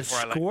you. Yeah. The Before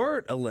I let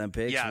Squirt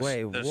Olympics? Yes,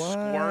 Wait, the what?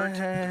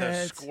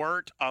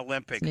 squirt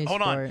Olympics. New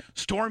Hold on, sport.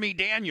 Stormy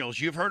Daniels.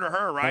 You've heard of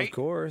her, right? Of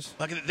course.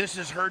 Look at this.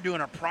 Is her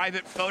doing a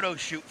private photo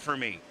shoot for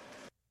me.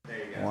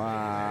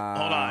 Wow.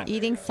 Hold on.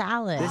 Eating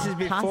salad. This is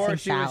before Tossing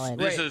she was- salad.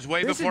 This Wait, is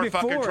way this is before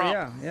fucking before,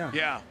 Trump.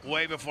 yeah.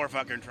 way before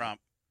fucking Trump.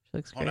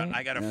 Looks Hold great. on,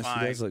 I gotta Yeah, she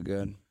find does look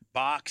good.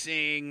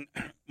 boxing,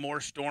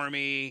 more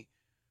Stormy,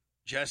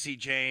 Jesse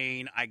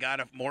Jane. I got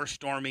more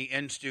Stormy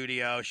in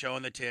studio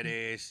showing the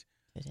titties.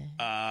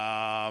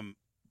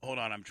 Hold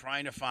on, I'm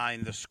trying to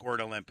find the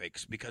Squirt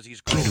Olympics because he's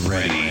Get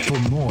ready for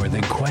more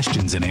than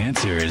questions and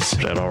answers. Is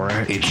that all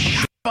right?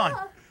 It's Fun.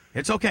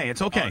 It's okay.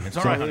 It's okay. It's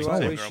all So right. we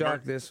honey. always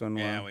shock this one.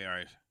 Yeah, Wow. we are.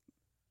 I'm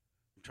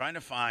trying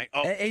to find.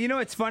 Oh, And you know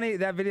what's funny?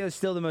 That video is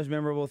still the most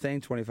memorable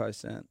thing. 25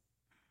 Cent.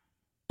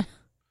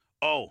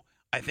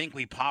 I think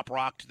we pop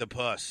rocked the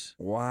puss.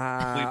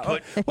 Wow. We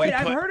put. Wait, we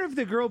I've put- heard of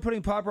the girl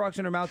putting Pop Rocks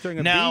in her mouth during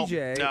a Now-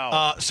 BJ.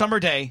 No. Summer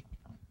Day.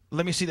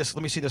 Let me see this.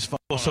 Let me see this.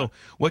 So,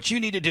 what you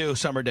need to do,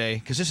 Summer Day,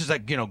 because this is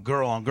like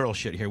girl on girl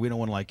shit here. We don't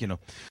want to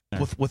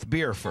with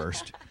beer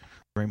first.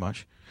 Very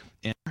much.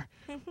 And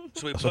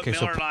So we put Okay,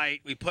 so Miller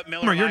Lite. We put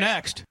Miller Summer, Lite. you're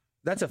next.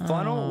 That's a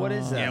funnel? What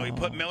is that? Yeah, we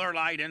put Miller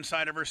Lite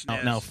inside of her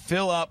sniz. Now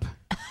fill up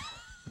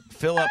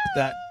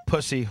that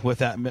pussy with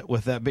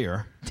that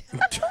beer.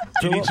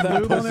 You need some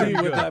lube on there?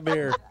 You with that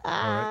beer.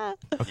 Yeah.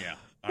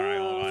 All right,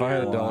 hold on. If I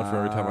had $1 for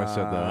every time I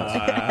said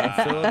that.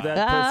 Fill up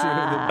that pussy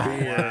with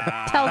a beer.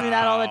 Tells me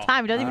that all the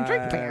time. He doesn't even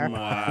drink beer.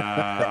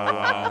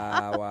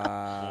 Wow.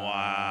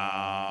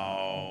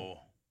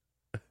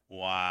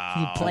 Wow.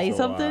 Can you play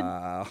something?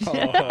 Wow. Look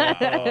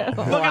at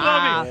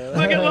Lovey.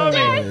 Look at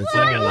Lovey. Look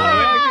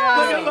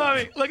at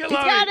Lovey. Look at He's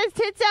Lovey. got his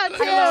tits out I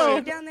go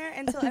too. down there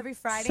until every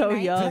Friday So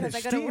night young. because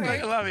I go to Look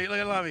at work. Lovey. Look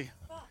at Lovey.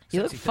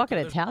 You look fucking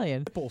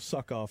Italian. People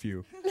suck off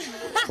you.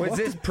 Was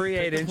this pre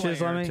 8 inches,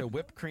 Player Lemmy? to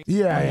whipped cream.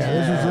 Yeah.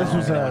 This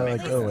was like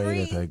It's 08, I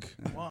free. think.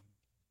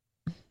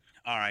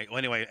 All right. Well,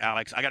 anyway,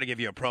 Alex, I got to give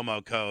you a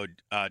promo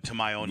code to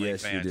my OnlyFans.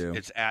 Yes, you do.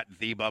 It's at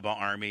the Bubba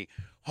Army.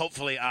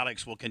 Hopefully,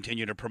 Alex will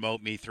continue to promote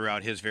me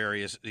throughout his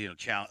various, One-way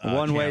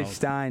channels.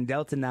 Stein,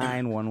 Delta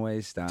 9,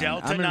 one-way Stein.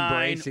 Delta I'm 9,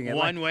 embracing it.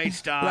 one-way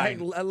Stein. Like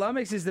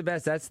Lumix is the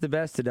best. That's the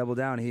best to double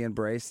down. He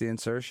embraced the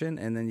insertion,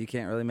 and then you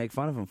can't really make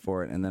fun of him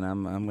for it. And then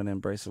I'm going to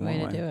embrace the Way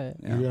one-way. to do it.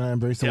 Yeah. You're gonna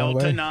embrace the Delta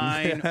one-way?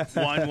 9,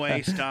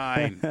 one-way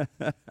Stein.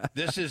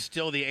 This is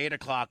still the 8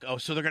 o'clock. Oh,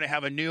 so they're going to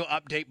have a new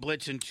update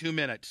blitz in 2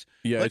 minutes.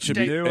 Yeah, Let's it should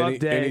stay,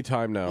 be any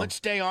time now. Let's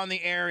stay on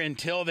the air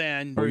until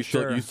then. Well, you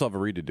still have a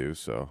read to do,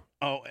 so.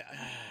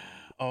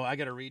 Oh, I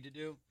got a read to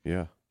do?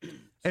 Yeah.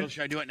 So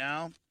should I do it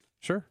now?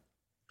 Sure.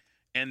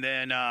 And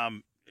then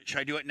should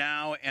I do it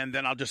now and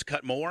then I'll just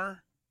cut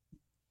more?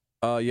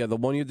 Yeah, the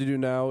one you have to do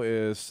now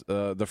is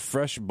the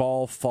Fresh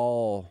Ball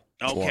Fall.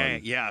 Okay,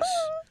 one. yes.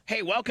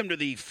 Hey, welcome to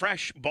the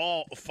Fresh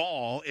Ball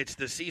Fall. It's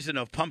the season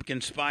of pumpkin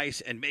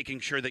spice and making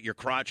sure that your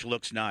crotch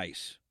looks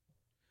nice.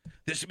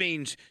 This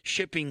means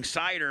shipping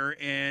cider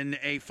in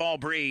a fall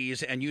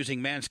breeze and using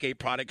Manscaped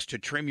products to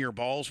trim your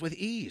balls with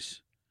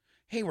ease.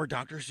 Hey, we're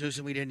Dr.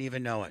 Susan. We didn't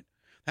even know it.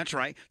 That's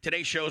right.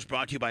 Today's show is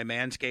brought to you by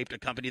Manscaped, a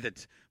company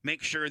that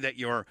makes sure that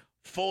your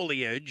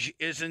foliage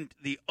isn't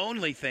the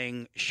only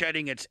thing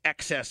shedding its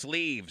excess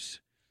leaves.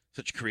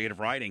 Such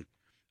creative writing.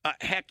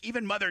 Heck,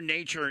 even Mother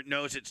Nature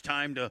knows it's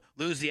time to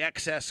lose the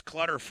excess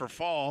clutter for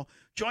fall.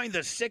 Join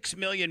the 6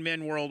 million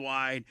men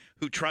worldwide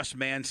who trust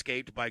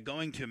Manscaped by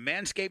going to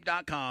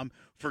manscaped.com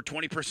for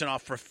 20%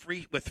 off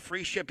with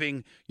free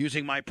shipping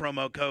using my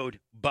promo code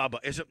BUBBA.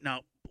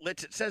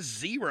 It says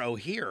 0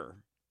 here,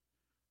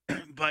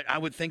 but I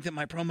would think that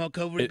my promo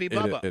code would be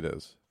BUBBA. It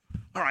is.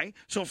 All right,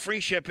 so free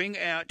shipping,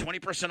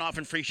 20% off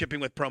and free shipping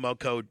with promo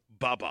code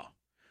BUBBA.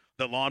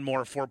 The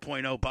Lawnmower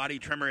 4.0 body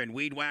trimmer and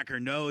Weed Whacker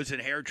nose and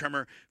hair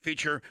trimmer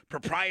feature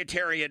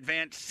proprietary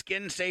advanced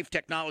skin-safe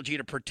technology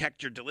to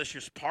protect your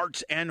delicious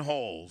parts and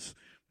holes.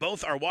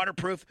 Both are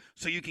waterproof,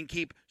 so you can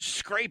keep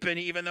scraping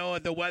even though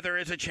the weather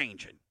is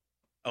a-changing.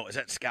 Oh, is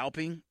that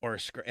scalping or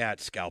it's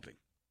scalping?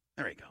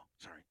 There you go.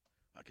 Sorry.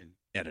 I can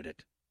edit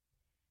it.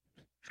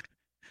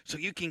 So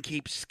you can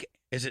keep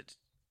it's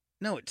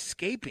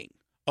scaping.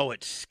 Oh,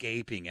 it's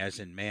scaping, as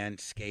in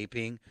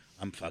manscaping.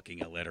 I'm fucking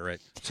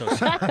illiterate. So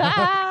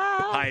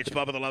hi, it's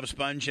Bubba the Love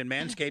Sponge, and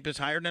Manscaped has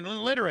hired an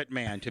illiterate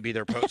man to be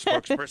their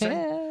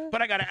spokesperson.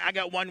 But I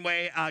got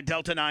one-way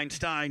Delta 9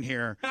 Stein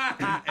here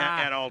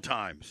at all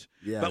times.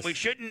 Yes. But we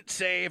shouldn't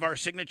save our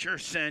signature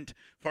scent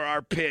for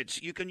our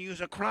pits. You can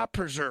use a crop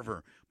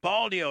preserver,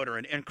 ball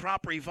deodorant, and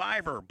crop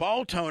reviver,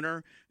 ball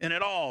toner, and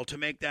it all to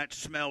make that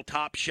smell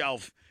top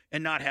shelf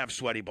and not have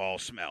sweaty ball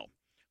smell.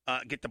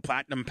 Get the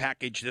Platinum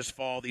package this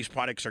fall. These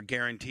products are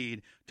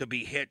guaranteed to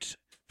be hits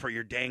for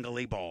your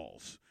dangly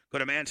balls. Go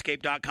to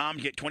manscaped.com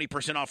to get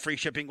 20% off free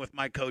shipping with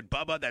my code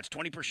BUBBA. That's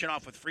 20%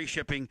 off with free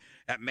shipping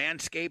at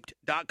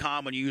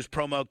manscaped.com when you use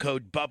promo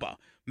code BUBBA.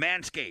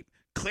 Manscaped,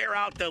 clear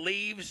out the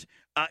leaves.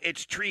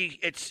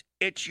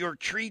 It's your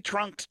tree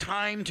trunk's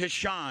time to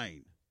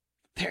shine.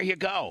 There you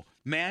go.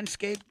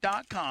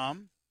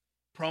 Manscaped.com,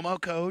 promo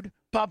code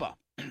BUBBA.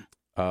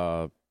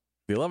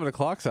 The 11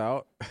 o'clock's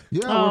out.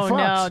 Yeah, Oh, we're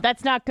no. fucked.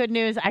 That's not good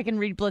news. I can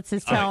read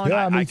Blitz's tone.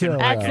 Yeah, me I can too.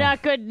 That's yeah.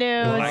 not good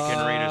news. I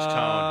can read his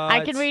tone.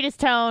 I can read his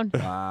tone.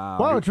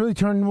 Wow, it's really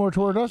turning more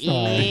toward us now.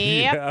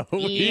 Yep.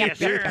 Yes,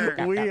 sir.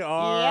 We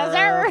are.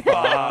 Yes, sir.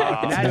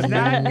 That's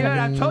not good.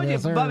 I've told you,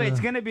 Yes, sir. Bubba, it's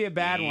going to be a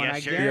bad one. Yes, I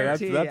sir.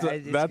 guarantee Yeah, that's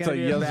it's a gonna be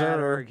yes, bad sir.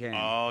 hurricane.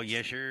 Oh,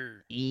 yes,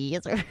 sir.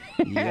 Yes, sir.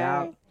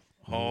 Yeah.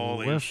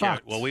 Holy We're shit.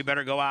 fucked. Well, we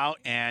better go out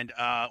and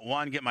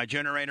one, get my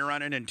generator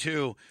running, and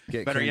two,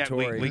 Get better yet,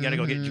 we Cantori.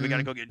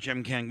 gotta go get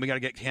Jim King. We gotta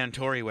get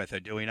Cantori with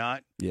it, do we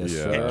not? Yes,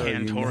 Yeah. sir.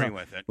 Get You Cantori know.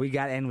 with it. We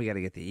got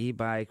to get the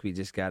e-bike. We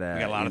just got to. We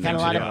got a lot of Got a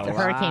things lot to of do.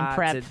 hurricane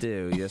prep. to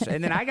do. Yes, sir.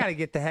 And then I got to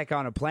get the heck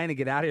on a plane and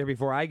get out of here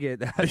before I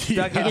get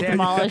stuck Get in there.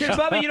 demolished. Because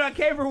Bubba, I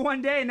came for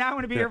one day, and now I'm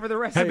going to be here for the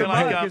rest of the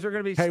like, month because we're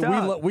going to be Hey,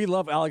 stuck. we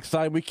love Alex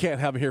Stein. We can't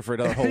have him here for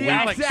another whole week.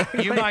 Yeah, Alex,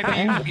 exactly.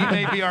 you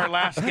may be our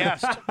last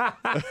guest.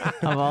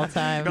 Of all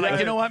time. Be like,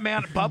 you know what,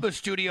 man? Bubba's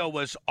studio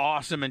was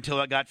awesome until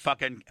it got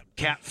fucking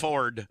Cat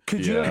Ford.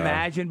 Could you Yeah.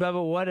 imagine,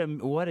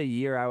 Bubba, what a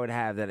year I would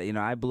have that,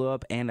 I blew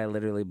up and I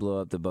literally blew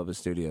up the Bubba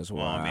Studios.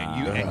 Wow. Oh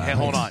man, hey,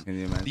 hold on. Can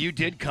you imagine? You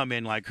did come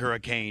in like a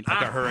hurricane.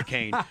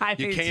 I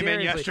You mean, came in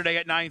seriously. yesterday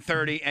at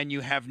 9:30, and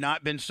you have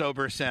not been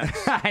sober since.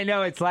 I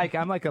know,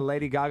 I'm like a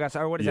Lady Gaga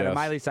song, or what is that, a Yes.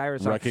 Miley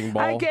Cyrus song? Wrecking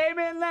Ball. I came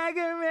in like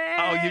a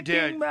wrecking Oh, you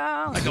did.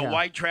 ball. Like a Yeah.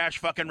 white trash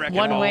fucking wrecking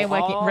One-way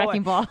ball.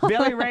 wrecking ball.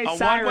 Billy Ray A Cyrus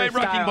one-way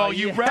wrecking style. ball.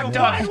 You Yeah. wrecked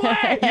us.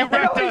 One-way. You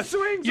wrecked Billy us.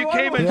 swings You one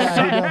came in. way.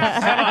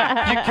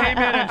 You came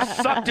in and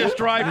sucked us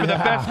dry for the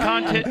best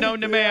content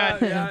known to man.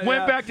 yeah,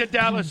 Went yeah. back to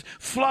Dallas,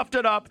 fluffed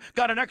it up,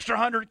 got an extra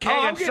 100K Oh,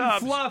 I'm in getting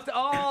subs. fluffed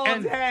all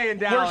And day in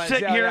we're Dallas.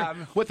 sitting Yeah, here yeah.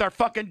 with our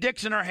fucking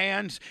dicks in our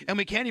hands, and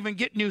we can't even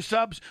get new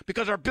subs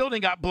because our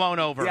building got blown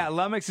over. Yeah,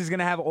 Lumix is going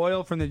to have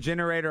oil from the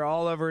generator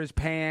all over his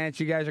pants.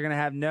 You guys are going to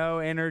have no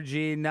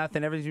energy,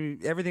 nothing.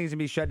 Everything's going to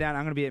be shut down.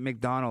 I'm going to be at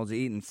McDonald's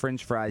eating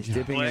French fries,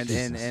 dipping it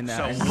in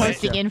So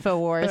Hosting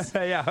InfoWars.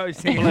 yeah,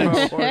 hosting. Be like,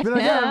 yeah,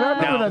 I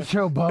remember Now- that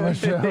show, Bubba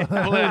show.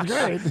 That was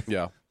great.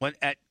 Yeah. When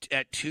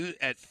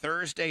at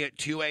Thursday at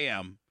 2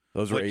 a.m.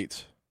 Those are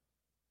 8s.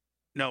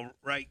 No,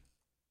 right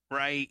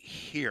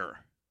here.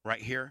 Right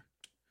here.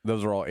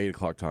 Those are all 8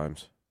 o'clock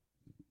times.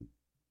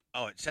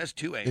 Oh, it says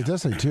 2 a.m. It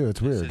does say 2.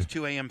 It's It weird. says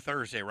 2 a.m.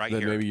 Thursday right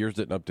Then here. maybe yours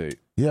didn't update.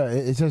 Yeah,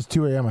 it says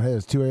 2 a.m. on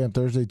his. 2 a.m.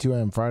 Thursday, 2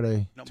 a.m.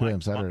 Friday, No, 2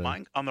 a.m. Saturday.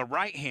 Mine on the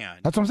right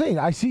hand. That's what I'm saying.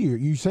 I see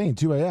you saying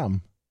 2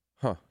 a.m.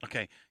 Huh.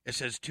 Okay, it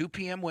says 2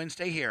 p.m.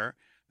 Wednesday here.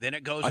 Then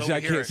it goes I over I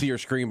here. can't see your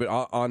screen, but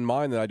on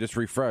mine that I just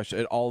refreshed,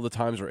 all the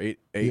times are 8.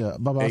 Yeah,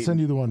 Bubba, I'll send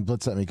you the one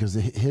Blitz sent me because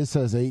his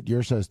says 8,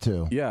 yours says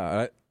 2.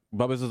 Yeah,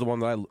 Bubba's is the one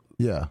that I.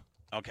 Yeah.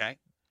 Okay.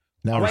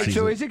 Now Wait, sees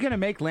so it. is it going to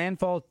make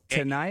landfall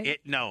tonight?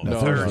 No,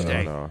 No,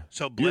 Thursday. no.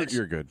 So Blitz,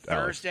 You're good,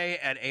 Alex. Thursday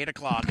at 8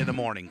 o'clock in the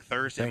morning.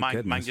 Thursday, Thank mine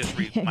goodness.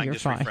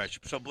 just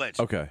refreshed. So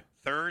Blitz, Okay.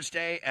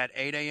 Thursday at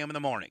 8 a.m. in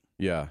the morning.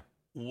 Yeah.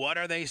 What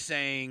are they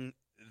saying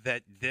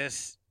that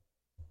this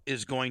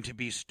is going to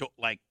be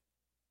like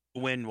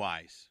wind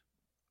wise?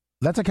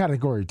 That's a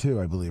category 2,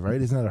 I believe, right?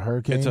 Isn't that a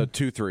hurricane? It's a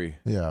 2-3.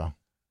 Yeah.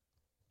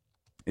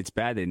 It's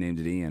bad they named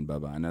it Ian,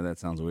 Bubba. I know that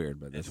sounds weird,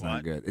 but that's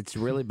not good. It's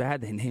really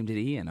bad they named it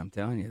Ian. I'm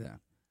telling you that.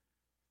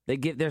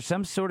 There's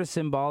some sort of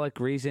symbolic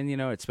reason,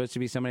 it's supposed to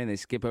be somebody and they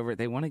skip over it.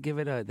 They want to give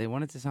it they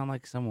want it to sound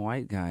like some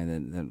white guy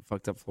that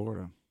fucked up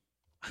Florida.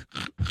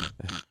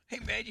 Hey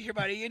man, did you hear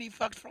about Ian? He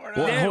fucked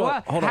Florida.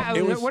 Well, hold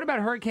on. What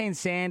about Hurricane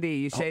Sandy?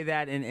 You say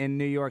that in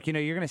New York. You're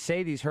going to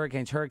say these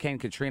hurricanes, Hurricane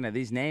Katrina.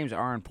 These names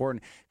are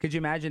important. Could you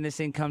imagine this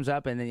thing comes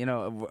up and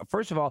then,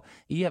 first of all,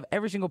 you have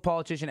every single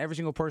politician, every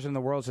single person in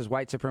the world says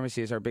white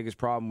supremacy is our biggest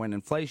problem when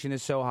inflation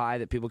is so high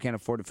that people can't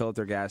afford to fill up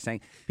their gas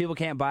tank. People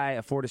can't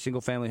afford a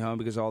single family home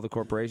because all the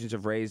corporations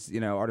have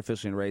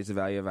artificially raised the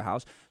value of a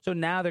house. So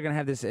now they're going to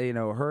have this,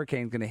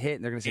 hurricane going to hit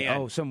and they're going to say, Yeah.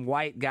 oh, some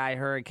white guy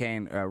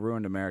hurricane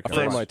ruined America. A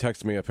friend of mine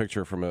texted me a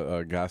picture from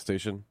a gas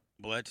station,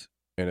 Blitz,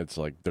 and it's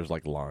like there's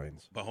like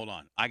lines. but hold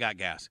on. I got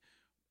gas.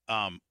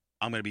 I'm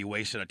going to be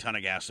wasting a ton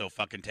of gas, so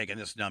fucking taking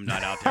this numb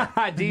nut out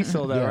there.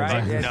 Diesel, though, Yeah,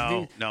 right? exactly.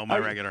 Yes, No, my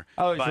regular.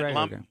 Oh, it's But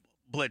regular. Okay.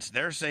 Blitz,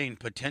 they're saying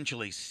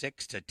potentially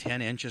 6 to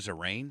 10 inches of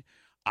rain.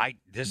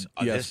 This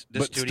Yes,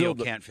 this but studio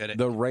still, can't fit it.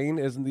 The rain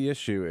isn't the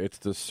issue; it's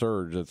the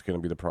surge that's going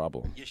to be the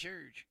problem. You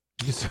surge.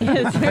 Yes. I'm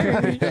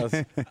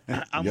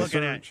Yes,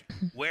 looking surge. at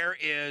where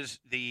is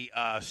the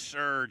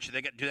surge?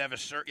 Do they have a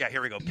surge? Yeah,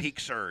 here we go. Peak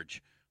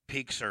surge.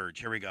 Peak surge.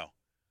 Here we go.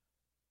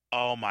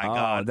 Oh my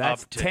God!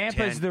 That's up to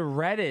Tampa's 10, the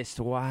reddest.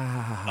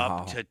 Wow.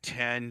 up to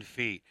 10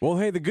 feet. Well,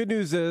 hey, the good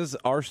news is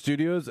our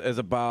studios is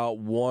about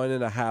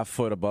 1.5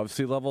 foot above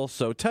sea level,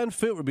 so 10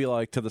 feet would be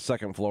like to the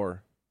second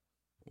floor.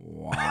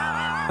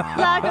 Wow.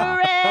 Like a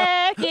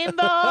wrecking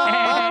ball.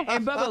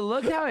 And Bubba,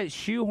 look how it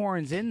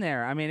shoehorns in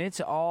there. I mean, it's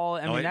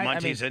all.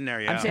 Monty's in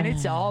there. Yeah. I'm saying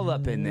it's all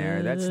up in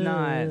there. That's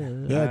not.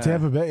 Yeah,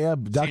 Tampa Bay. Yeah,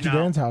 Dr. now-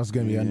 Dan's house is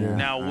going to be under.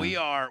 Now we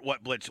are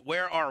what Blitz?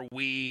 Where are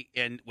we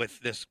in with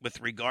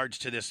regards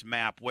to this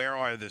map?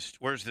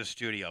 Where's the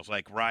studios?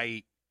 Like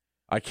right?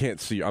 I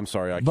can't see. I'm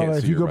sorry, I can't Bubba, see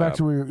if you your go back map.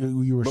 to where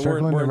you were But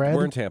circling the red.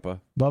 We're in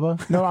Tampa.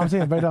 Bubba? No, I'm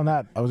saying right on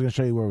that. I was going to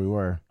show you where we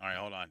were. All right,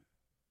 hold on.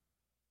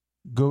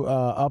 Go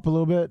up a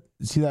little bit.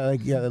 See that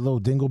that little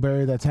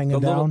dingleberry that's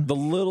hanging down? The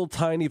little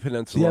tiny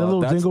peninsula. Yeah, the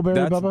little dingleberry,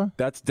 that's, Bubba?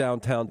 That's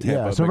downtown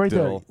Tampa. Yeah, so right there,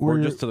 McDill. where We're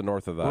you're- just to the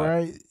north of that.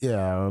 Right?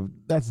 Yeah,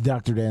 that's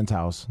Dr. Dan's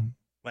house.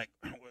 Like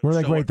We're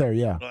like so right there,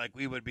 yeah. Like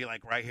we would be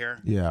like right here.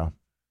 Yeah.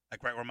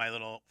 Like right where my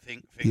little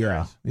finger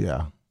Yeah, is.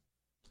 yeah.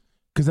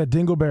 Because that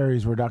dingleberry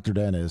is where Dr.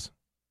 Dan is.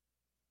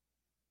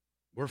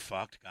 We're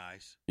fucked,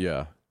 guys.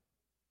 Yeah.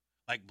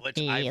 Like Blitz,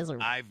 Yes.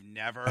 I've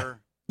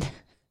never.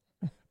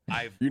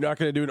 You're not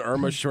going to do an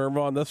Irma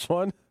Sherma on this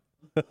one?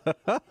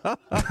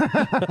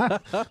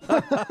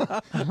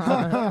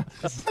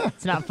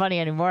 It's not funny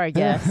anymore, I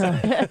guess.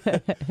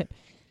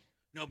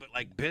 No, but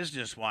like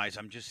business wise,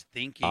 I'm just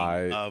thinking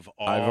of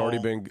all.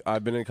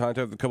 I've been in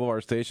contact with a couple of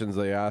our stations.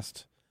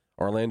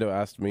 Orlando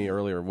asked me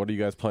earlier, what do you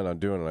guys plan on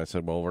doing? And I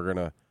said, well, we're going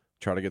to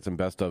try to get some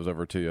best ofs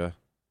over to you.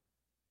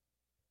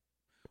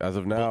 As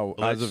of now,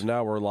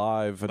 we're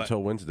live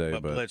until Wednesday.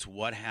 But Blitz,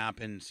 what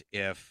happens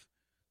if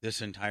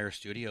this entire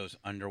studio's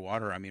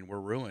underwater? I mean, we're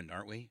ruined,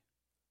 aren't we?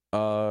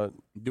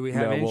 Do we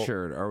have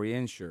insured? Are we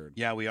insured?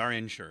 Yeah, we are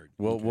insured.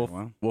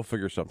 We'll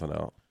figure something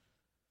out.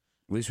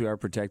 At least we are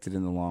protected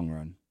in the long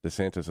run.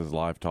 DeSantis is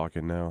live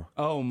talking now.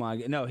 Oh my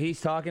God! No,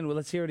 he's talking. Well,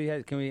 let's hear what he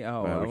has. Can we?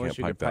 Oh, Well, I we wish can't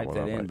we could pipe that pipe one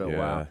that up, in, but yeah.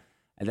 wow,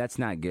 and that's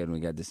not good. When we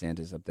got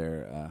DeSantis up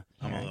there.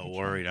 I'm a little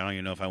worried. I don't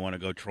even know if I want to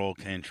go troll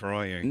Ken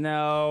Troy.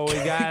 No, we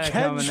got to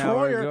Ken come now.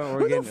 Troyer?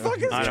 Who the fuck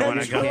is I Ken don't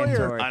want to go.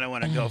 Troyer? I don't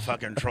want to go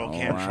fucking troll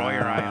Ken wow.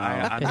 Troyer.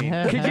 I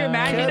mean, Could you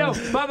imagine? No,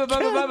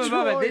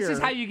 Bubba. This is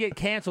Troyer. how you get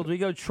canceled. We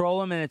go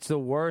troll him, and it's the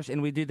worst.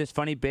 And we do this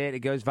funny bit. It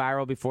goes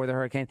viral before the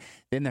hurricane.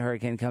 Then the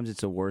hurricane comes.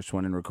 It's the worst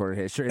one in recorded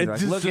history. And It they're like,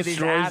 just look at these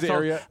destroys the assholes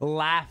area.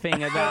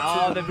 laughing about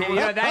all the people.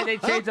 They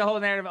changed the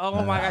whole narrative.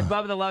 Oh my gosh,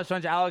 Bubba the Love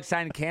Sponge, Alex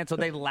Stein canceled.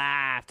 They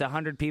laughed.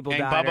 100 people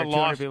and died. Bubba or 200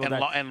 lost. people And,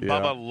 died. and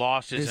Bubba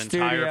lost his The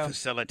entire studio.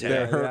 facility. Yeah,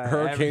 Yeah,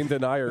 hurricane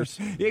deniers.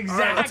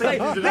 Exactly.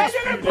 Then they're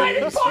going to play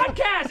this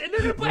podcast. And they're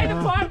going to play the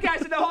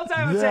podcast. And the whole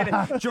time I'm saying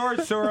it. George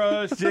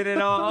Soros did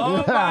it all.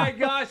 Oh, my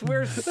gosh.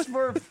 We're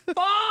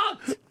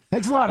fucked.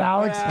 Thanks a lot,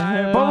 Alex.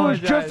 Yeah, Bubba was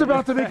just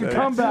about to make a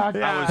comeback.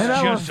 I was and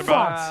that just was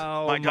about.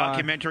 fucked. My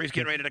documentary's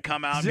getting ready to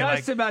come out. and be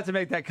Just like, about to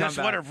make that this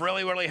comeback. would have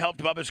really, really helped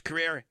Bubba's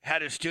career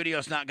had his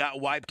studios not got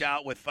wiped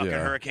out with fucking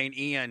Hurricane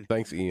Ian.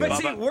 Thanks, Ian. But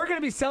see, we're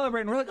gonna be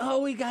celebrating. We're like,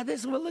 oh, we got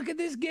this. Well, look at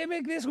this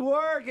gimmick. This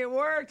worked. It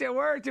worked.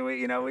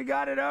 And we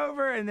got it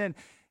over. And then,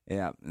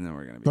 and then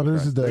we're gonna be. But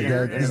this is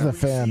the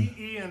fan.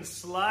 Ian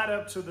slide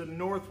up to the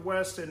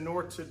northwest and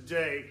north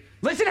today.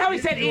 Listen to how he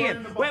If said you're Ian.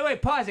 in the-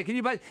 Wait, pause it. Can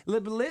you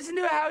listen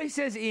to how he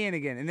says Ian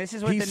again? And this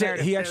is what He the said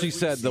narrative. he actually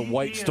said the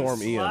white storm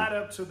Slide Ian.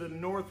 up to the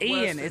northwest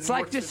Ian. and It's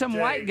like north just some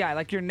today. white guy,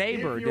 like your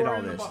neighbor, If did you're all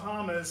in the this.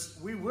 Bahamas,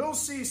 we will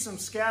see some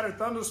scattered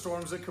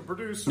thunderstorms that could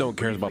produce some No one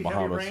cares about briefly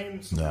heavy Bahamas.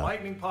 rain, some No.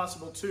 lightning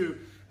possible too.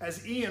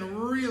 As Ian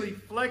really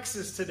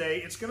flexes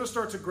today, it's going to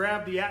start to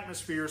grab the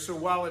atmosphere. So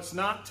while it's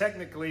not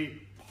technically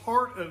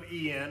part of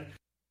Ian,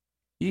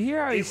 You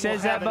hear how he it will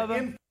says that, have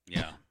an Bubba?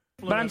 Yeah.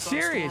 But I'm influence on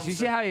serious. storms You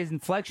see how his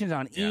inflections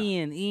on Yeah.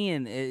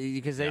 Ian,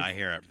 because they. Yeah, I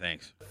hear it.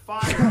 Thanks.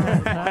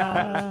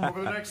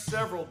 over the next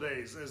several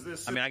days as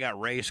this. I mean, I got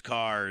race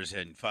cars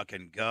and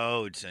fucking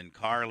goats and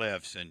car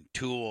lifts and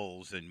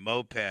tools and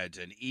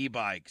mopeds and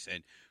e-bikes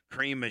and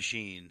cream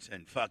machines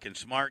and fucking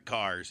smart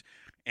cars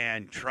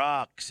and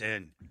trucks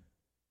and.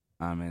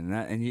 I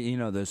mean, you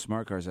know those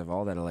smart cars have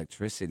all that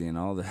electricity and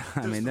all that. I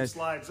mean, system there's.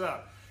 slides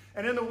up.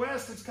 And in the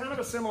West, it's kind of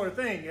a similar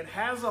thing. It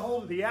has a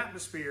hold of the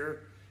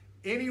atmosphere.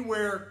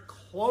 Anywhere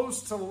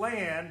close to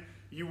land,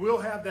 you will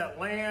have that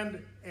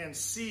land and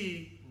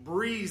sea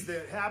breeze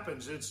that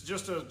happens. It's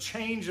just a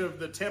change of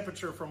the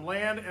temperature from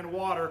land and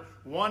water.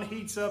 One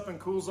heats up and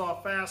cools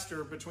off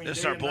faster between This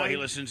is day our and boy. night. He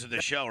listens to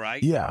the show,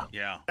 right? Yeah.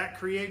 Yeah. That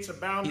creates a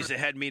boundary. He's the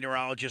head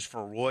meteorologist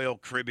for Royal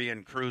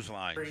Caribbean Cruise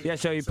Line. Yeah,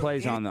 so he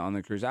plays on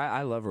the cruise.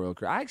 I love Royal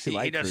Cruise. I actually He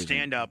like does cruising.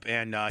 stand up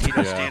and he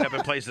does stand up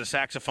and plays the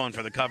saxophone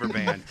for the cover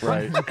band.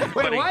 Right.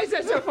 Wait, why is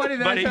that so funny?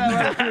 But That's how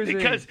I like cruising.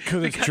 because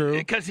it's true.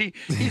 Because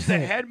he's the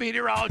head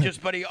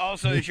meteorologist, but he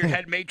also is your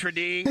head maitre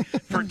d'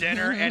 for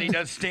dinner, and he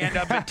does stand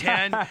up at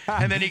 10,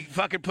 and then he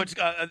fucking puts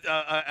an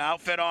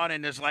outfit on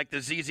and is like the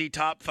ZZ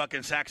Top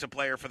fucking saxophone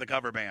player for the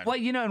cover band. Well,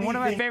 you know, and one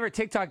of my favorite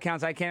TikTok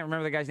accounts, I can't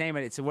remember the guy's name,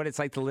 but it's what it's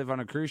like to live on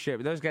a cruise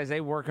ship. Those guys,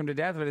 they work them to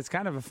death, but it's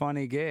kind of a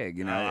funny gig,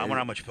 you know. I wonder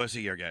how much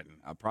pussy you're getting.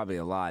 Probably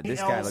a lot. This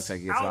guy looks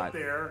like he gets a out lot.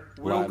 there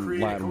will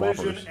create a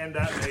collision, and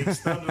that makes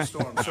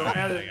thunderstorms. So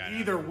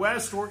either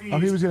west or east. Oh,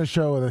 he was going to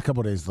show it a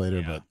couple days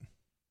later, but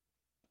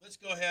Let's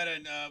go ahead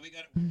and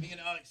me and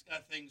Alex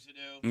got things to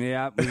do.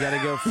 Yeah, we gotta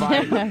go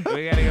fight.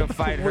 We gotta go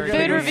fight her.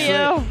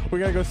 We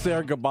gotta go say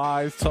our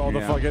goodbyes to all the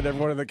fucking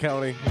everyone in the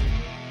county.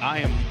 I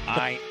am.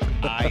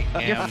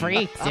 You're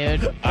freaked,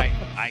 dude.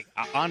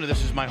 Honor, this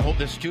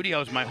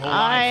studio is my whole life.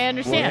 I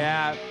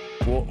understand.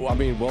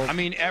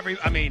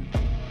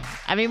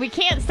 I mean, we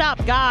can't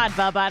stop God,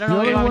 Bubba. I don't the know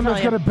what only you want one to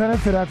that's tell going to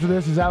benefit after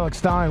this is Alex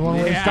Stein. One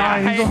way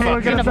Stein. He's the only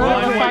one going to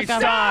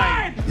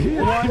benefit.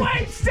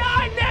 One-way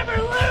Stein never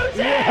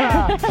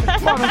loses.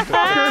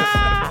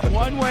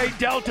 One-way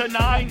Delta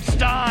 9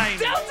 Stein.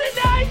 Delta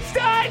 9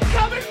 Stein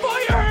coming for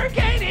you,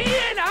 Hurricane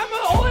Ian. I'm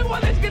the only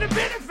one that's gonna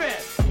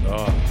benefit.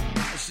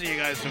 I'll see you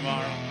guys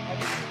tomorrow.